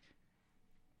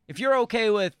 If you're okay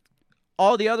with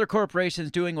all the other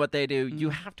corporations doing what they do, you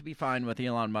have to be fine with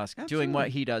Elon Musk doing what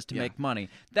Absolutely. he does to Yeah. make money.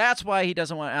 That's why he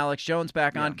doesn't want Alex Jones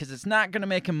back on, Yeah. because it's not going to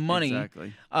make him money.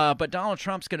 Exactly. But Donald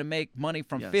Trump's going to make money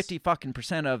from Yes.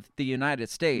 50% of the United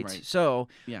States. Right. So,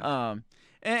 Yeah.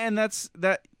 And that's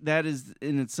that is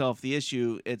in itself the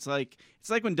issue. It's like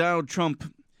when Donald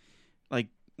Trump like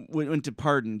went to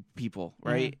pardon people,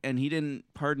 right? And he didn't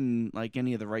pardon like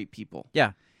any of the right people.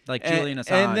 yeah, like Julian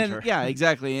Assange. And then or- yeah,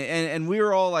 exactly. And we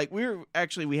were all like,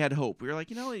 we had hope. We were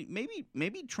like,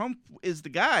 maybe Trump is the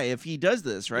guy if he does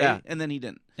this, right? Yeah. And then he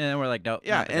didn't. and then we're like, no.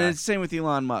 Yeah, not the and guy. it's the same with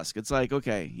Elon Musk. It's like,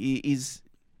 okay, he's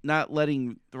not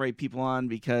letting the right people on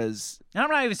because And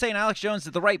I'm not even saying Alex Jones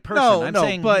is the right person. I'm no,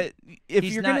 saying but if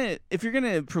he's you're not-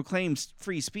 gonna proclaim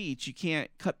free speech, you can't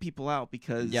cut people out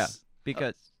because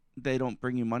because they don't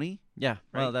bring you money. yeah,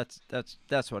 well, right?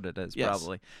 that's what it is. Yes.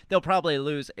 Probably they'll probably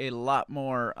lose a lot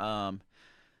more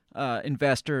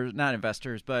investors, not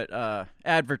investors, but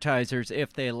advertisers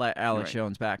if they let Alex Right.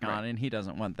 Jones back Right. on, and he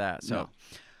doesn't want that. So. No.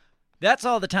 That's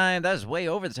all the time. That is way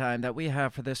over the time that we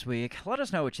have for this week. Let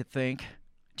us know what you think.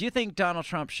 Do you think Donald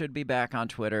Trump should be back on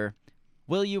Twitter?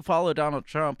 Will you follow Donald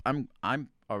Trump? I'm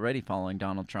already following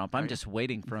Donald Trump. I'm just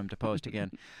waiting for him to post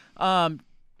again.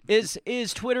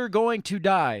 Is Twitter going to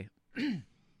die?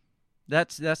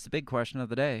 That's the big question of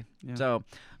the day. Yeah. So,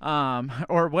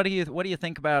 or what do you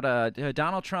think about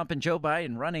Donald Trump and Joe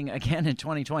Biden running again in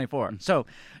 2024? So,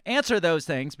 answer those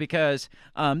things because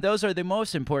those are the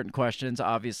most important questions,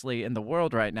 obviously, in the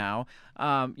world right now.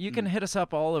 You can hit us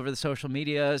up all over the social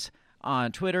medias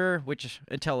on Twitter, which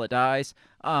until it dies,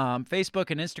 Facebook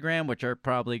and Instagram, which are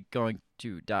probably going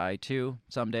to die too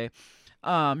someday.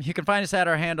 You can find us at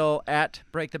our handle at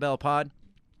Break the Bell Pod.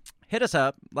 Hit us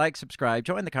up, like, subscribe,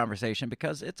 join the conversation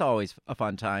because it's always a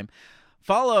fun time.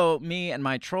 Follow me and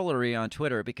my trollery on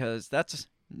Twitter because that's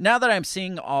now that I'm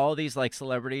seeing all these like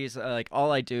celebrities, like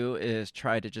all I do is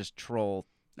try to just troll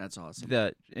That's awesome.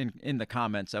 in the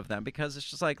comments of them because it's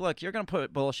just like, look, you're gonna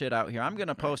put bullshit out here. I'm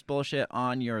gonna post bullshit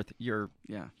on your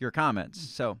comments.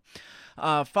 So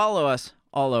follow us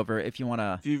all over if you want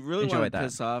to If you really enjoy want to that.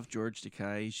 piss off George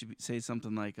Takei, you should say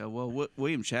something like, well,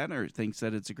 William Shatner thinks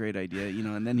that it's a great idea,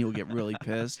 and then he'll get really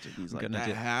pissed. And he's like, gonna that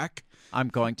do- hack. I'm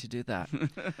going to do that.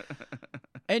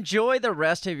 Enjoy the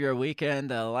rest of your weekend,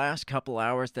 the last couple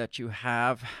hours that you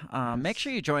have. Make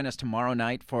sure you join us tomorrow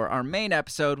night for our main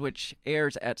episode, which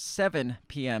airs at 7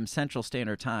 p.m. Central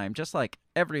Standard Time, just like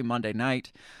every Monday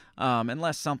night.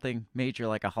 Unless something major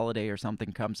like a holiday or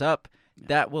something comes up,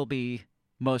 that will be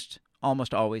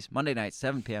almost always Monday night,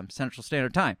 7 p.m. Central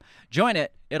Standard Time. Join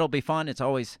it. It'll be fun. It's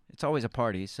always a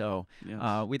party, so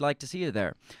Yes. we'd like to see you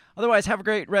there. Otherwise, have a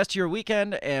great rest of your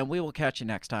weekend, and we will catch you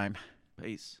next time.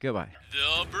 Peace. Goodbye.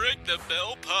 The Break the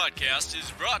Bell podcast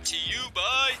is brought to you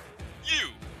by you.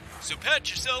 So pat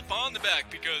yourself on the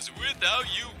back because without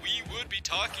you, we would be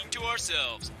talking to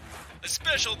ourselves. A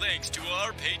special thanks to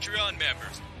our Patreon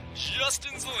members,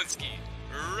 Justin Zielinski,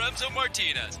 Remzo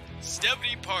Martinez,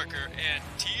 Stephanie Parker, and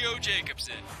T.O.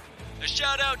 Jacobson. A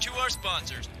shout out to our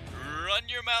sponsors, Run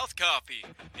Your Mouth Coffee,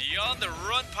 the On the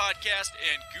Run podcast,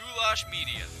 and Goulash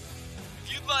Media.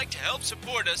 If you'd like to help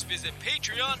support us, visit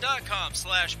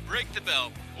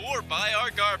patreon.com/breakthebell or buy our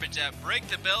garbage at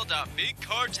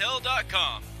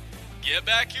breakthebell.bigcartel.com. Get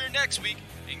back here next week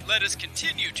and let us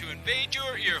continue to invade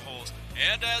your ear holes.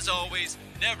 And as always,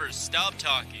 never stop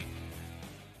talking.